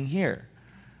making here.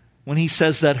 When he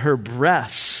says that her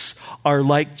breasts are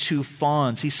like 2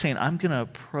 fawns, he's saying, I'm going to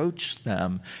approach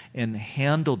them and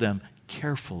handle them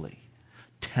carefully,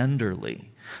 tenderly.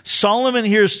 Solomon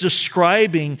here is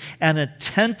describing an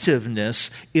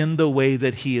attentiveness in the way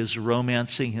that he is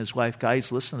romancing his wife.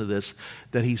 Guys, listen to this,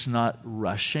 that he's not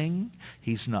rushing,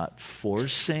 he's not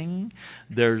forcing.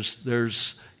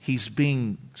 He's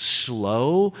being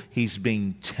slow, he's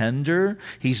being tender,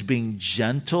 he's being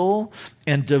gentle.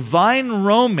 And divine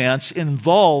romance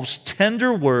involves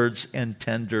tender words and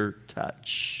tender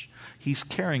touch. He's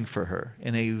caring for her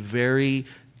in a very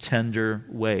tender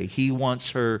way. He wants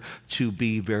her to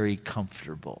be very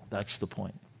comfortable. That's the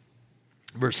point.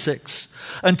 Verse 6,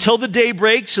 until the day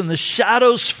breaks and the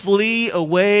shadows flee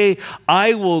away,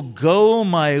 I will go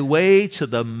my way to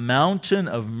the mountain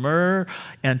of myrrh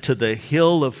and to the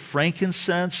hill of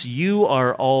frankincense. You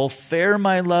are all fair,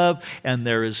 my love, and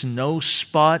there is no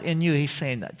spot in you. He's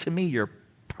saying that to me, you're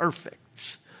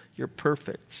perfect. You're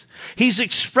perfect. He's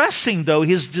expressing, though,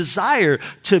 his desire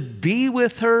to be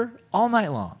with her all night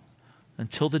long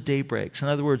until the day breaks. In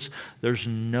other words, there's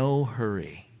no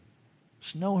hurry.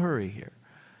 There's no hurry here.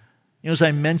 As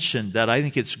I mentioned, that I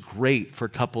think it's great for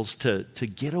couples to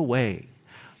get away.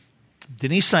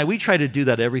 Denise and I, we try to do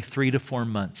that every 3 to 4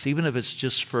 months, even if it's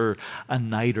just for a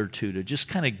night or two, to just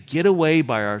kind of get away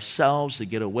by ourselves, to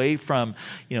get away from,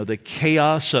 the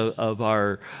chaos of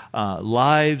our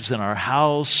lives and our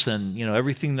house and,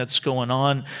 everything that's going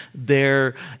on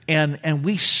there. And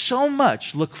we so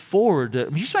much look forward to,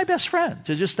 he's my best friend,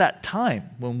 to just that time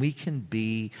when we can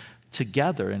be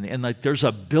together. And like there's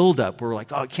a buildup. We're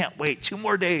like, oh, I can't wait 2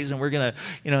 more days. And we're going to,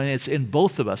 and it's in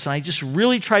both of us. And I just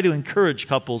really try to encourage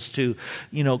couples to,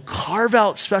 carve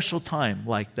out special time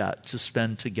like that to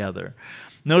spend together.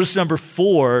 Notice number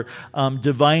 4,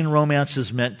 divine romance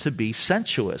is meant to be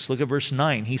sensuous. Look at verse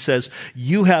 9. He says,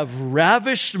 "You have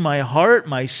ravished my heart,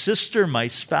 my sister, my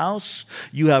spouse.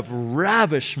 You have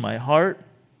ravished my heart.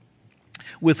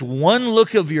 With one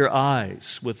look of your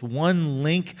eyes, with one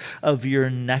link of your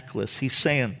necklace." He's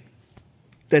saying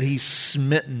that he's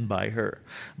smitten by her.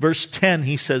 Verse 10,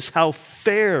 he says, "How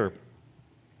fair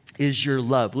is your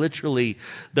love." Literally,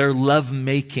 their love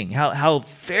making. How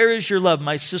fair is your love,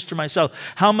 my sister, my spouse.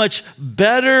 How much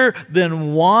better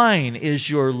than wine is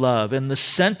your love, and the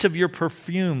scent of your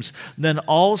perfumes than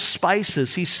all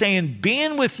spices. He's saying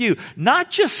being with you, not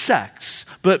just sex,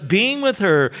 but being with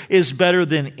her is better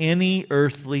than any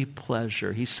earthly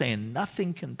pleasure. He's saying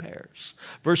nothing compares.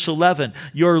 Verse 11,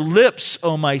 "Your lips,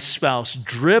 O my spouse,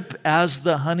 drip as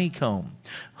the honeycomb.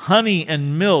 Honey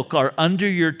and milk are under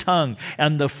your tongue,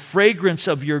 and the fragrance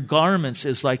of your garments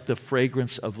is like the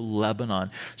fragrance of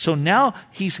Lebanon." So now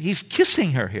he's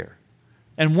kissing her here.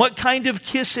 And what kind of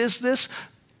kiss is this?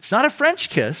 It's not a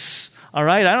French kiss. All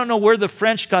right, I don't know where the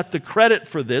French got the credit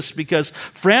for this, because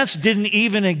France didn't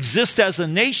even exist as a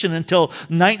nation until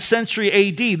 9th century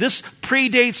AD. This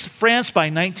predates France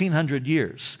by 1900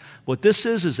 years. What this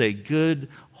is a good,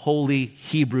 holy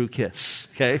Hebrew kiss.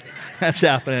 Okay, that's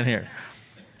happening here.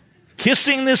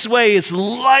 Kissing this way, it's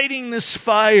lighting this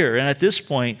fire. And at this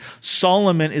point,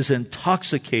 Solomon is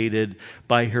intoxicated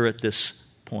by her at this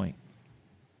point.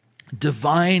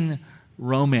 Divine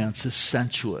romance is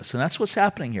sensuous. And that's what's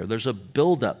happening here. There's a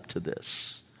buildup to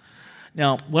this.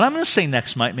 Now, what I'm going to say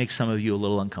next might make some of you a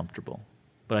little uncomfortable,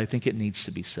 but I think it needs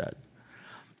to be said.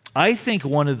 I think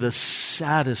one of the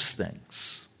saddest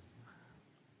things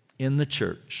in the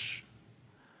church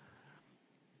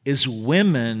is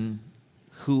women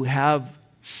who have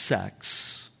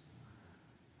sex,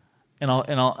 and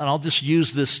I'll just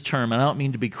use this term, and I don't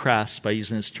mean to be crass by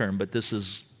using this term, but this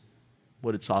is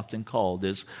what it's often called,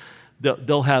 is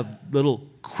they'll have little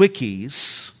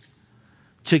quickies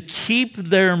to keep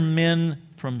their men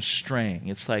from straying.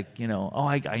 It's like,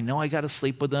 I know I got to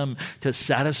sleep with him to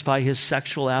satisfy his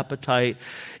sexual appetite.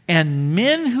 And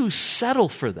men who settle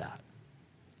for that,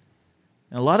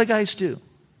 and a lot of guys do,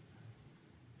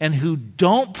 and who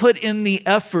don't put in the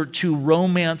effort to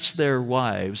romance their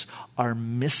wives, are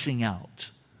missing out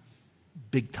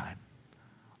big time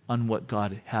on what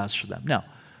God has for them. Now,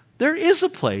 there is a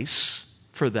place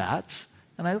for that.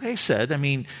 And like I said,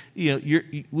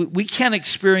 we can't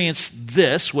experience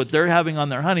this, what they're having on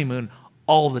their honeymoon,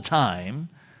 all the time.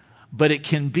 But it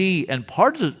can be, and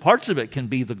parts of it can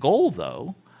be the goal,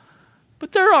 though.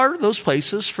 But there are those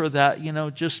places for that, you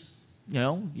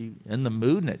in the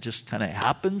mood, and it just kind of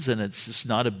happens, and it's just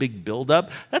not a big buildup.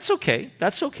 That's okay.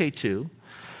 That's okay too.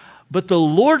 But the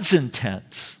Lord's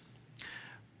intent,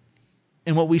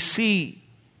 and what we see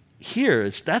here,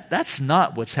 is that's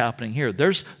not what's happening here.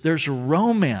 There's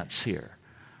romance here.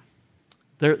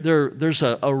 There's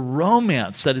a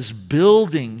romance that is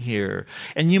building here.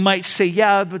 And you might say,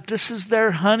 yeah, but this is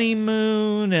their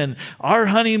honeymoon, and our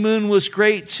honeymoon was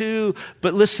great too.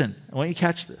 But listen, I want you to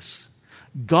catch this.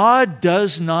 God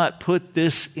does not put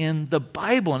this in the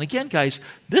Bible. And again, guys,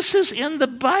 this is in the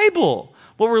Bible.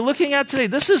 What we're looking at today,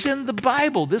 this is in the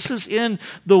Bible. This is in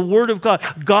the Word of God.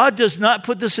 God does not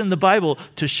put this in the Bible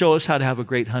to show us how to have a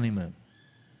great honeymoon.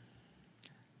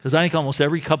 Because I think almost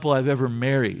every couple I've ever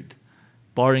married,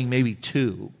 barring maybe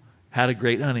 2, had a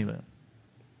great honeymoon.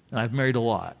 And I've married a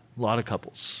lot of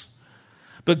couples.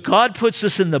 But God puts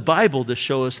this in the Bible to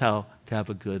show us how to have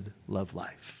a good love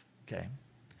life. Okay?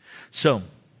 So,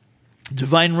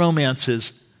 divine romance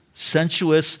is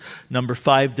sensuous. Number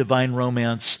 5, divine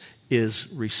romance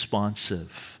is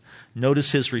responsive.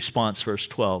 Notice his response, verse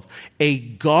 12. "A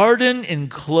garden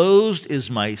enclosed is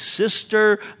my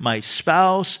sister, my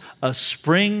spouse, a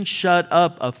spring shut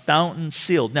up, a fountain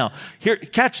sealed." Now, here,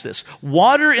 catch this.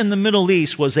 Water in the Middle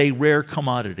East was a rare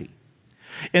commodity.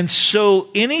 And so,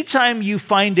 anytime you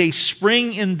find a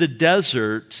spring in the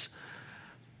desert,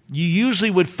 you usually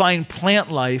would find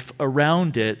plant life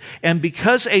around it. And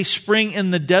because a spring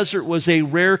in the desert was a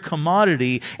rare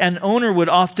commodity, an owner would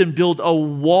often build a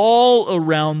wall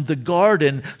around the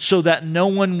garden so that no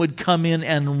one would come in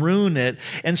and ruin it.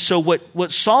 And so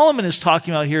what Solomon is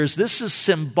talking about here is this is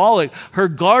symbolic. Her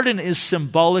garden is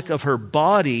symbolic of her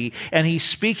body, and he's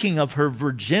speaking of her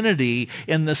virginity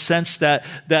in the sense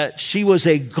that she was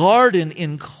a garden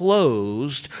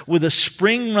enclosed with a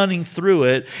spring running through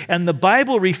it. And the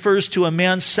Bible refers to a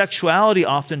man's sexuality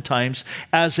oftentimes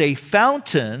as a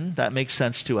fountain. That makes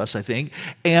sense to us, I think.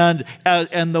 And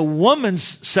the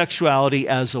woman's sexuality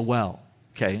as a well.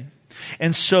 Okay?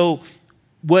 And so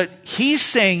what he's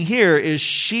saying here is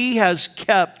she has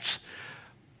kept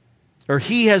or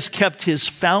he has kept his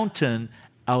fountain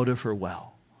out of her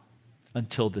well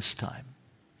until this time.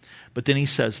 But then he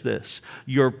says this,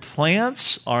 your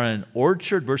plants are an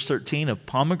orchard, verse 13, of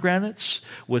pomegranates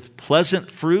with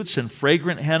pleasant fruits and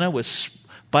fragrant henna with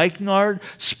spikenard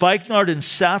and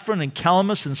saffron and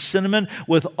calamus and cinnamon,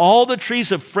 with all the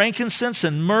trees of frankincense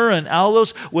and myrrh and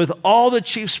aloes, with all the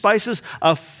chief spices,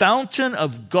 a fountain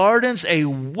of gardens, a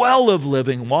well of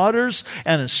living waters,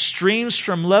 and streams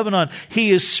from Lebanon.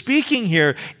 He is speaking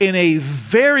here in a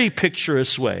very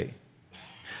picturesque way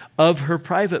of her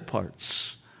private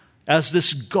parts, as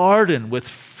this garden with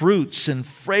fruits and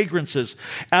fragrances,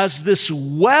 as this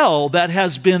well that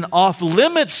has been off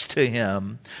limits to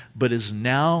him, but is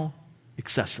now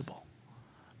accessible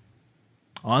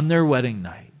on their wedding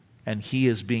night, and he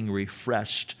is being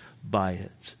refreshed by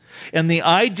it. And the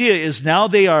idea is now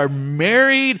they are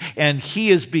married, and he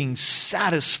is being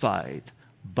satisfied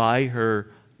by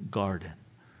her garden.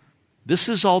 This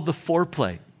is all the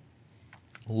foreplay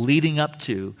leading up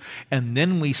to, and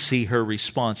then we see her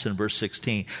response in verse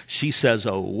 16. She says,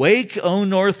 awake, O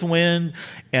north wind,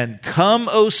 and come,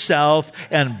 O south,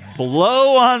 and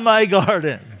blow on my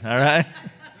garden, all right?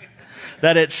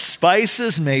 That its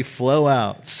spices may flow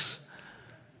out.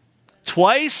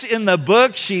 Twice in the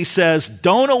book, she says,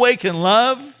 don't awaken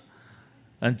love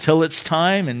until it's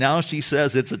time, and now she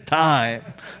says it's a time.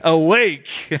 Awake.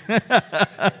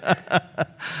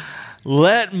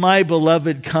 Let my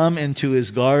beloved come into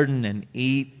his garden and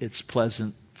eat its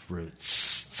pleasant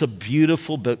fruits. It's a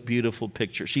beautiful, beautiful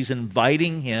picture. She's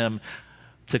inviting him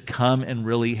to come and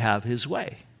really have his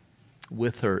way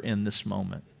with her in this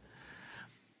moment.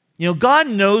 You know, God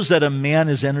knows that a man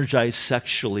is energized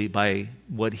sexually by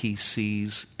what he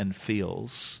sees and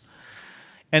feels.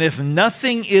 And if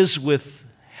nothing is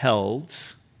withheld,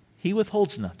 he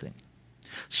withholds nothing.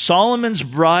 Solomon's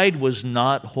bride was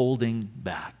not holding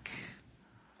back.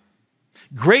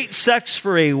 Great sex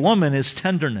for a woman is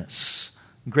tenderness.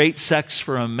 Great sex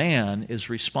for a man is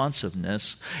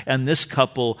responsiveness. And this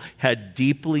couple had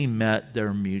deeply met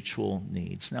their mutual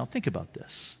needs. Now think about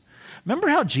this. Remember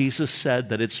how Jesus said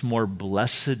that it's more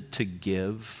blessed to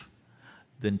give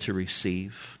than to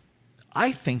receive?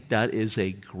 I think that is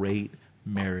a great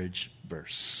marriage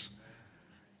verse.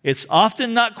 It's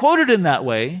often not quoted in that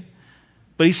way,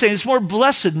 but he's saying it's more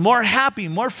blessed, more happy,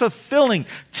 more fulfilling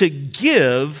to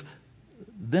give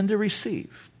than to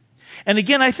receive. And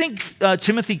again, I think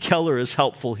Timothy Keller is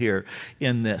helpful here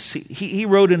in this. He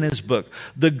wrote in his book,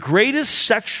 the greatest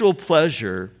sexual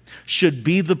pleasure should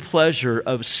be the pleasure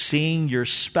of seeing your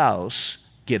spouse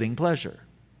getting pleasure.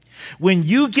 When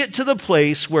you get to the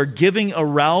place where giving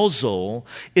arousal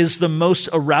is the most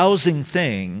arousing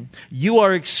thing, you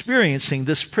are experiencing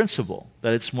this principle,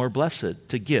 that it's more blessed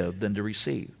to give than to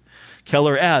receive.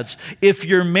 Keller adds, if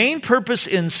your main purpose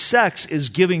in sex is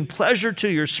giving pleasure to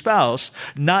your spouse,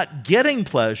 not getting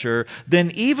pleasure, then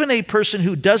even a person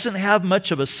who doesn't have much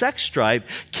of a sex drive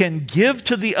can give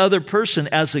to the other person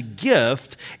as a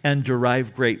gift and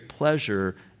derive great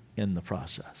pleasure in the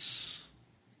process.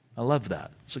 I love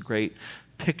that. It's a great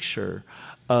picture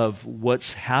of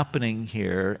what's happening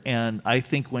here. And I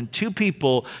think when two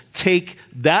people take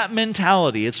that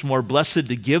mentality, it's more blessed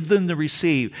to give than to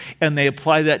receive, and they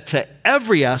apply that to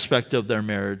every aspect of their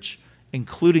marriage,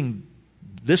 including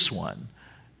this one,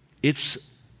 it's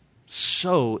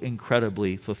so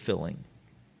incredibly fulfilling.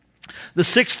 The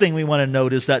sixth thing we want to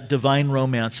note is that divine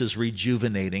romance is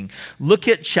rejuvenating. Look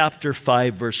at chapter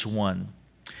 5, verse 1.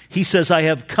 He says, I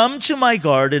have come to my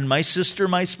garden, my sister,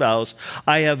 my spouse.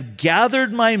 I have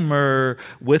gathered my myrrh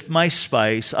with my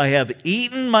spice. I have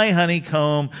eaten my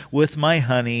honeycomb with my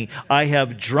honey. I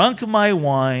have drunk my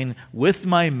wine with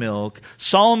my milk.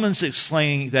 Solomon's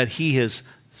explaining that he is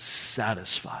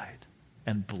satisfied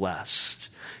and blessed.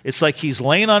 It's like he's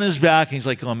laying on his back and he's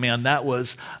like, oh man, that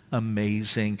was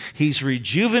amazing. He's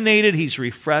rejuvenated. He's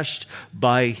refreshed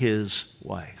by his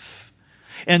wife.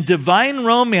 And divine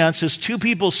romance is two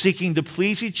people seeking to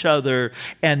please each other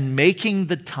and making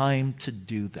the time to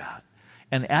do that.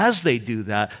 And as they do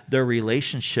that, their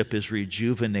relationship is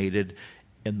rejuvenated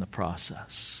in the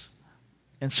process.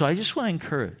 And so I just want to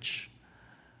encourage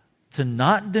to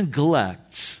not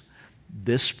neglect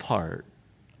this part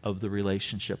of the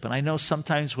relationship. And I know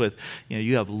sometimes with,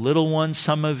 you have little ones,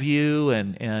 some of you,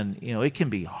 and it can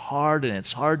be hard, and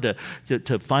it's hard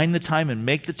to find the time and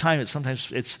make the time.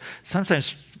 It's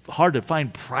sometimes hard to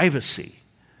find privacy.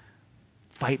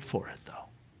 Fight for it, though,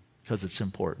 because it's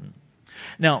important.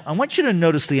 Now, I want you to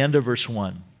notice the end of verse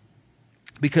 1,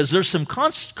 because there's some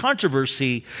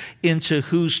controversy into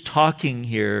who's talking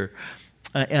here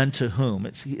and to whom.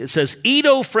 It says, eat,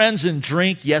 O friends, and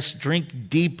drink, yes, drink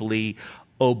deeply,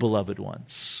 O beloved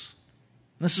ones.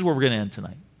 This is where we're going to end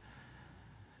tonight.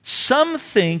 Some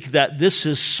think that this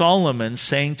is Solomon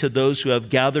saying to those who have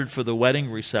gathered for the wedding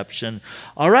reception,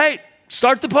 all right,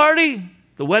 start the party.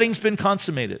 The wedding's been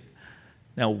consummated.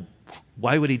 Now,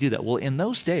 why would he do that? Well, in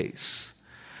those days,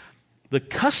 the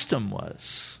custom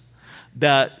was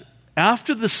that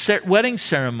after the wedding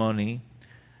ceremony,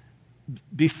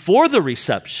 before the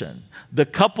reception, the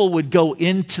couple would go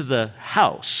into the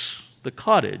house, the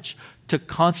cottage, to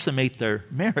consummate their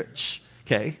marriage,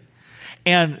 okay?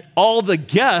 And all the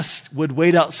guests would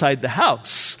wait outside the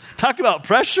house. Talk about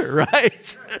pressure,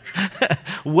 right?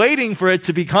 Waiting for it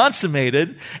to be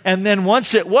consummated. And then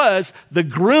once it was, the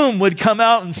groom would come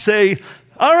out and say,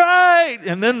 all right,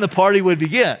 and then the party would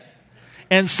begin.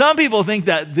 And some people think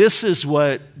that this is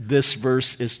what this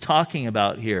verse is talking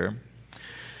about here.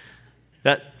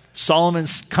 That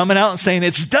Solomon's coming out and saying,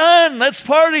 it's done, let's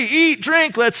party, eat,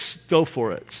 drink, let's go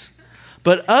for it.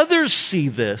 But others see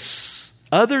this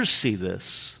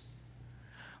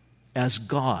as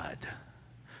God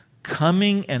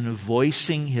coming and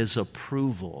voicing his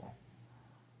approval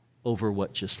over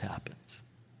what just happened.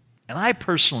 And I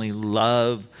personally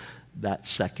love that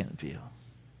second view.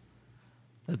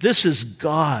 This is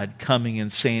God coming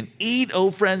and saying, eat, O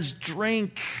friends,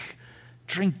 drink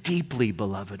deeply,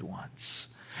 beloved ones.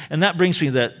 And that brings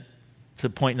me to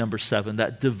point number 7,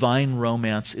 that divine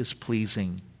romance is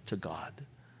pleasing to God.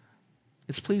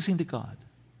 It's pleasing to God.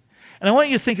 And I want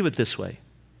you to think of it this way.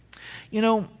 You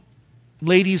know,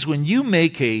 ladies, when you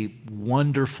make a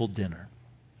wonderful dinner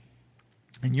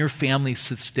and your family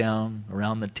sits down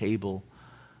around the table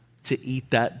to eat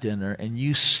that dinner and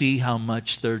you see how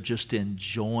much they're just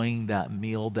enjoying that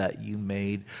meal that you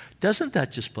made, doesn't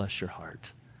that just bless your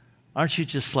heart? Aren't you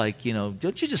just like,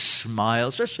 don't you just smile,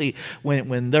 especially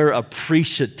when they're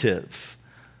appreciative?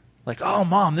 Like, oh,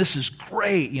 Mom, this is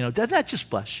great. Doesn't that just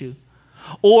bless you?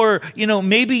 Or,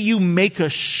 maybe you make a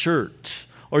shirt,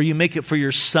 or you make it for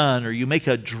your son, or you make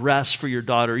a dress for your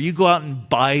daughter, or you go out and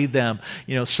buy them,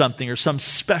 something, or some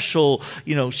special,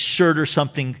 shirt or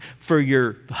something for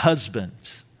your husband.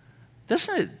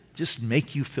 Doesn't it just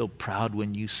make you feel proud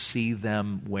when you see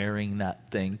them wearing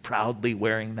that thing, proudly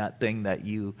wearing that thing that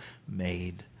you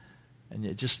made? And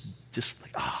it just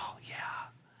like, oh, yeah.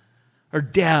 Or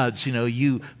dads,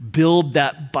 you build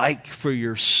that bike for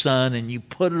your son and you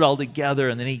put it all together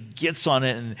and then he gets on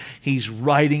it and he's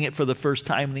riding it for the first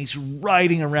time and he's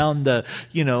riding around the,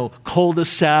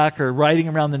 cul-de-sac or riding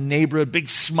around the neighborhood, big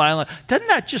smile. Doesn't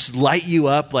that just light you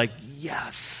up like,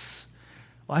 yes?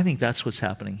 Well, I think that's what's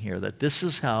happening here, that this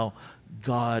is how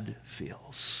God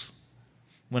feels.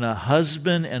 When a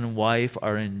husband and wife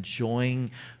are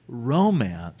enjoying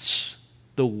romance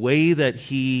the way that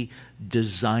he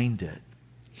designed it,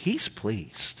 he's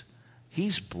pleased.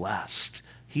 He's blessed.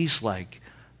 He's like,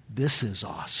 this is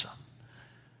awesome.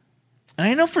 And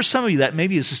I know for some of you that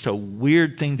maybe is just a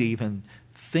weird thing to even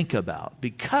think about,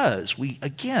 because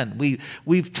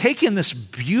we've taken this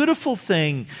beautiful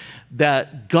thing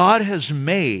that God has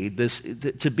made this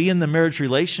to be in the marriage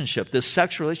relationship, this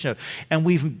sexual relationship, and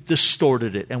we've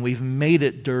distorted it and we've made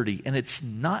it dirty, and it's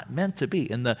not meant to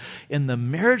be. In the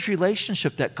marriage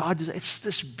relationship that God does, it's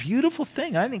this beautiful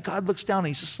thing. And I think God looks down and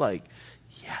he's just like,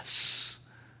 yes,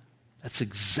 that's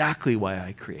exactly why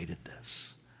I created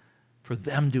this. For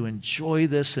them to enjoy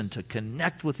this and to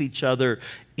connect with each other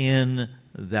in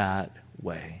that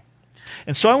way.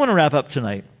 And so I want to wrap up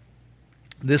tonight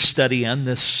this study and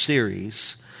this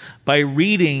series by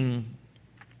reading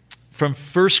from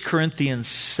 1 Corinthians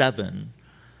 7.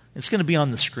 It's going to be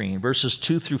on the screen, verses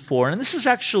 2 through 4. And this is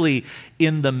actually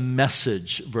in the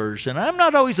Message version. I'm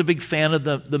not always a big fan of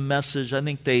the Message. I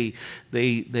think they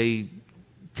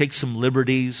take some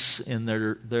liberties in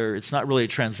their it's not really a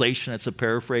translation, it's a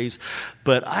paraphrase.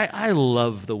 But I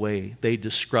love the way they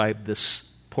describe this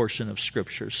portion of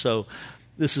Scripture. So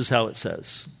this is how it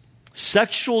says.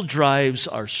 Sexual drives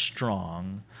are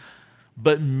strong,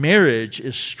 but marriage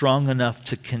is strong enough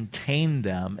to contain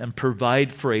them and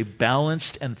provide for a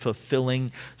balanced and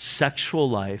fulfilling sexual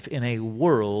life in a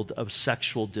world of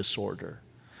sexual disorder.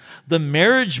 The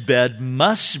marriage bed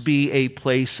must be a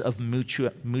place of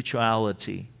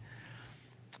mutuality.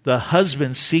 The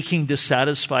husband seeking to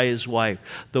satisfy his wife,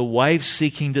 the wife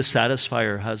seeking to satisfy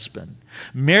her husband.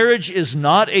 Marriage is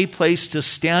not a place to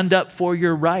stand up for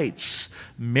your rights.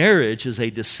 Marriage is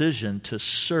a decision to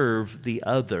serve the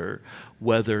other,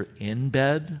 whether in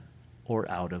bed or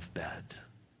out of bed.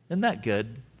 Isn't that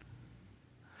good?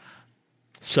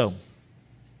 So,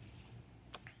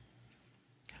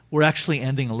 we're actually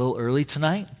ending a little early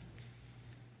tonight,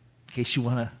 in case you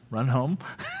want to run home.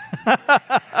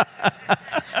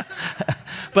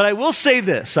 But I will say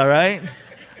this, all right?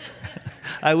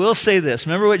 I will say this.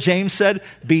 Remember what James said?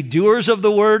 Be doers of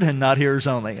the word and not hearers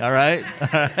only. All right?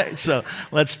 All right. So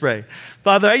let's pray.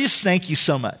 Father, I just thank you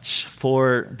so much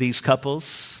for these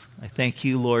couples. I thank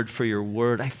you, Lord, for your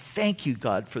word. I thank you,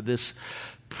 God, for this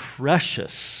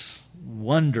precious,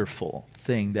 wonderful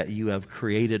thing that you have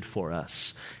created for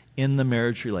us in the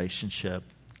marriage relationship.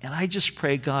 And I just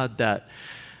pray, God, that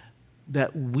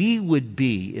we would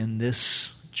be in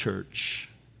this church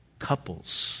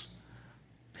couples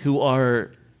who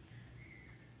are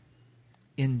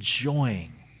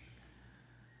enjoying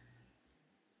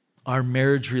our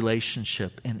marriage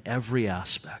relationship in every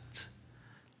aspect.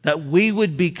 That we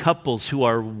would be couples who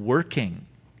are working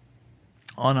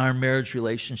on our marriage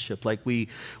relationship like we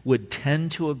would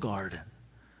tend to a garden,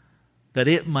 that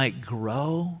it might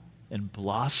grow and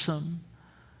blossom.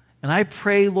 And I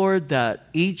pray, Lord, that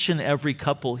each and every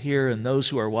couple here and those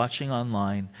who are watching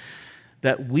online,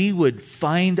 that we would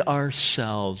find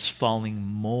ourselves falling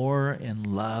more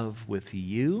in love with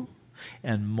you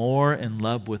and more in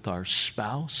love with our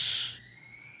spouse.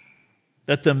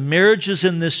 That the marriages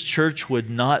in this church would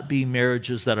not be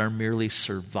marriages that are merely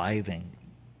surviving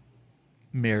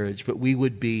marriage, but we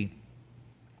would be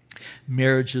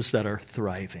marriages that are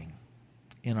thriving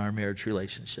in our marriage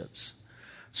relationships.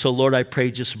 So, Lord, I pray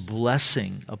just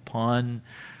blessing upon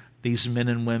these men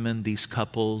and women, these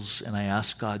couples, and I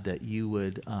ask, God, that you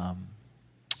would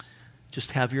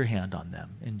just have your hand on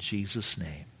them. In Jesus'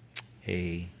 name,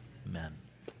 amen.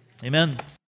 Amen.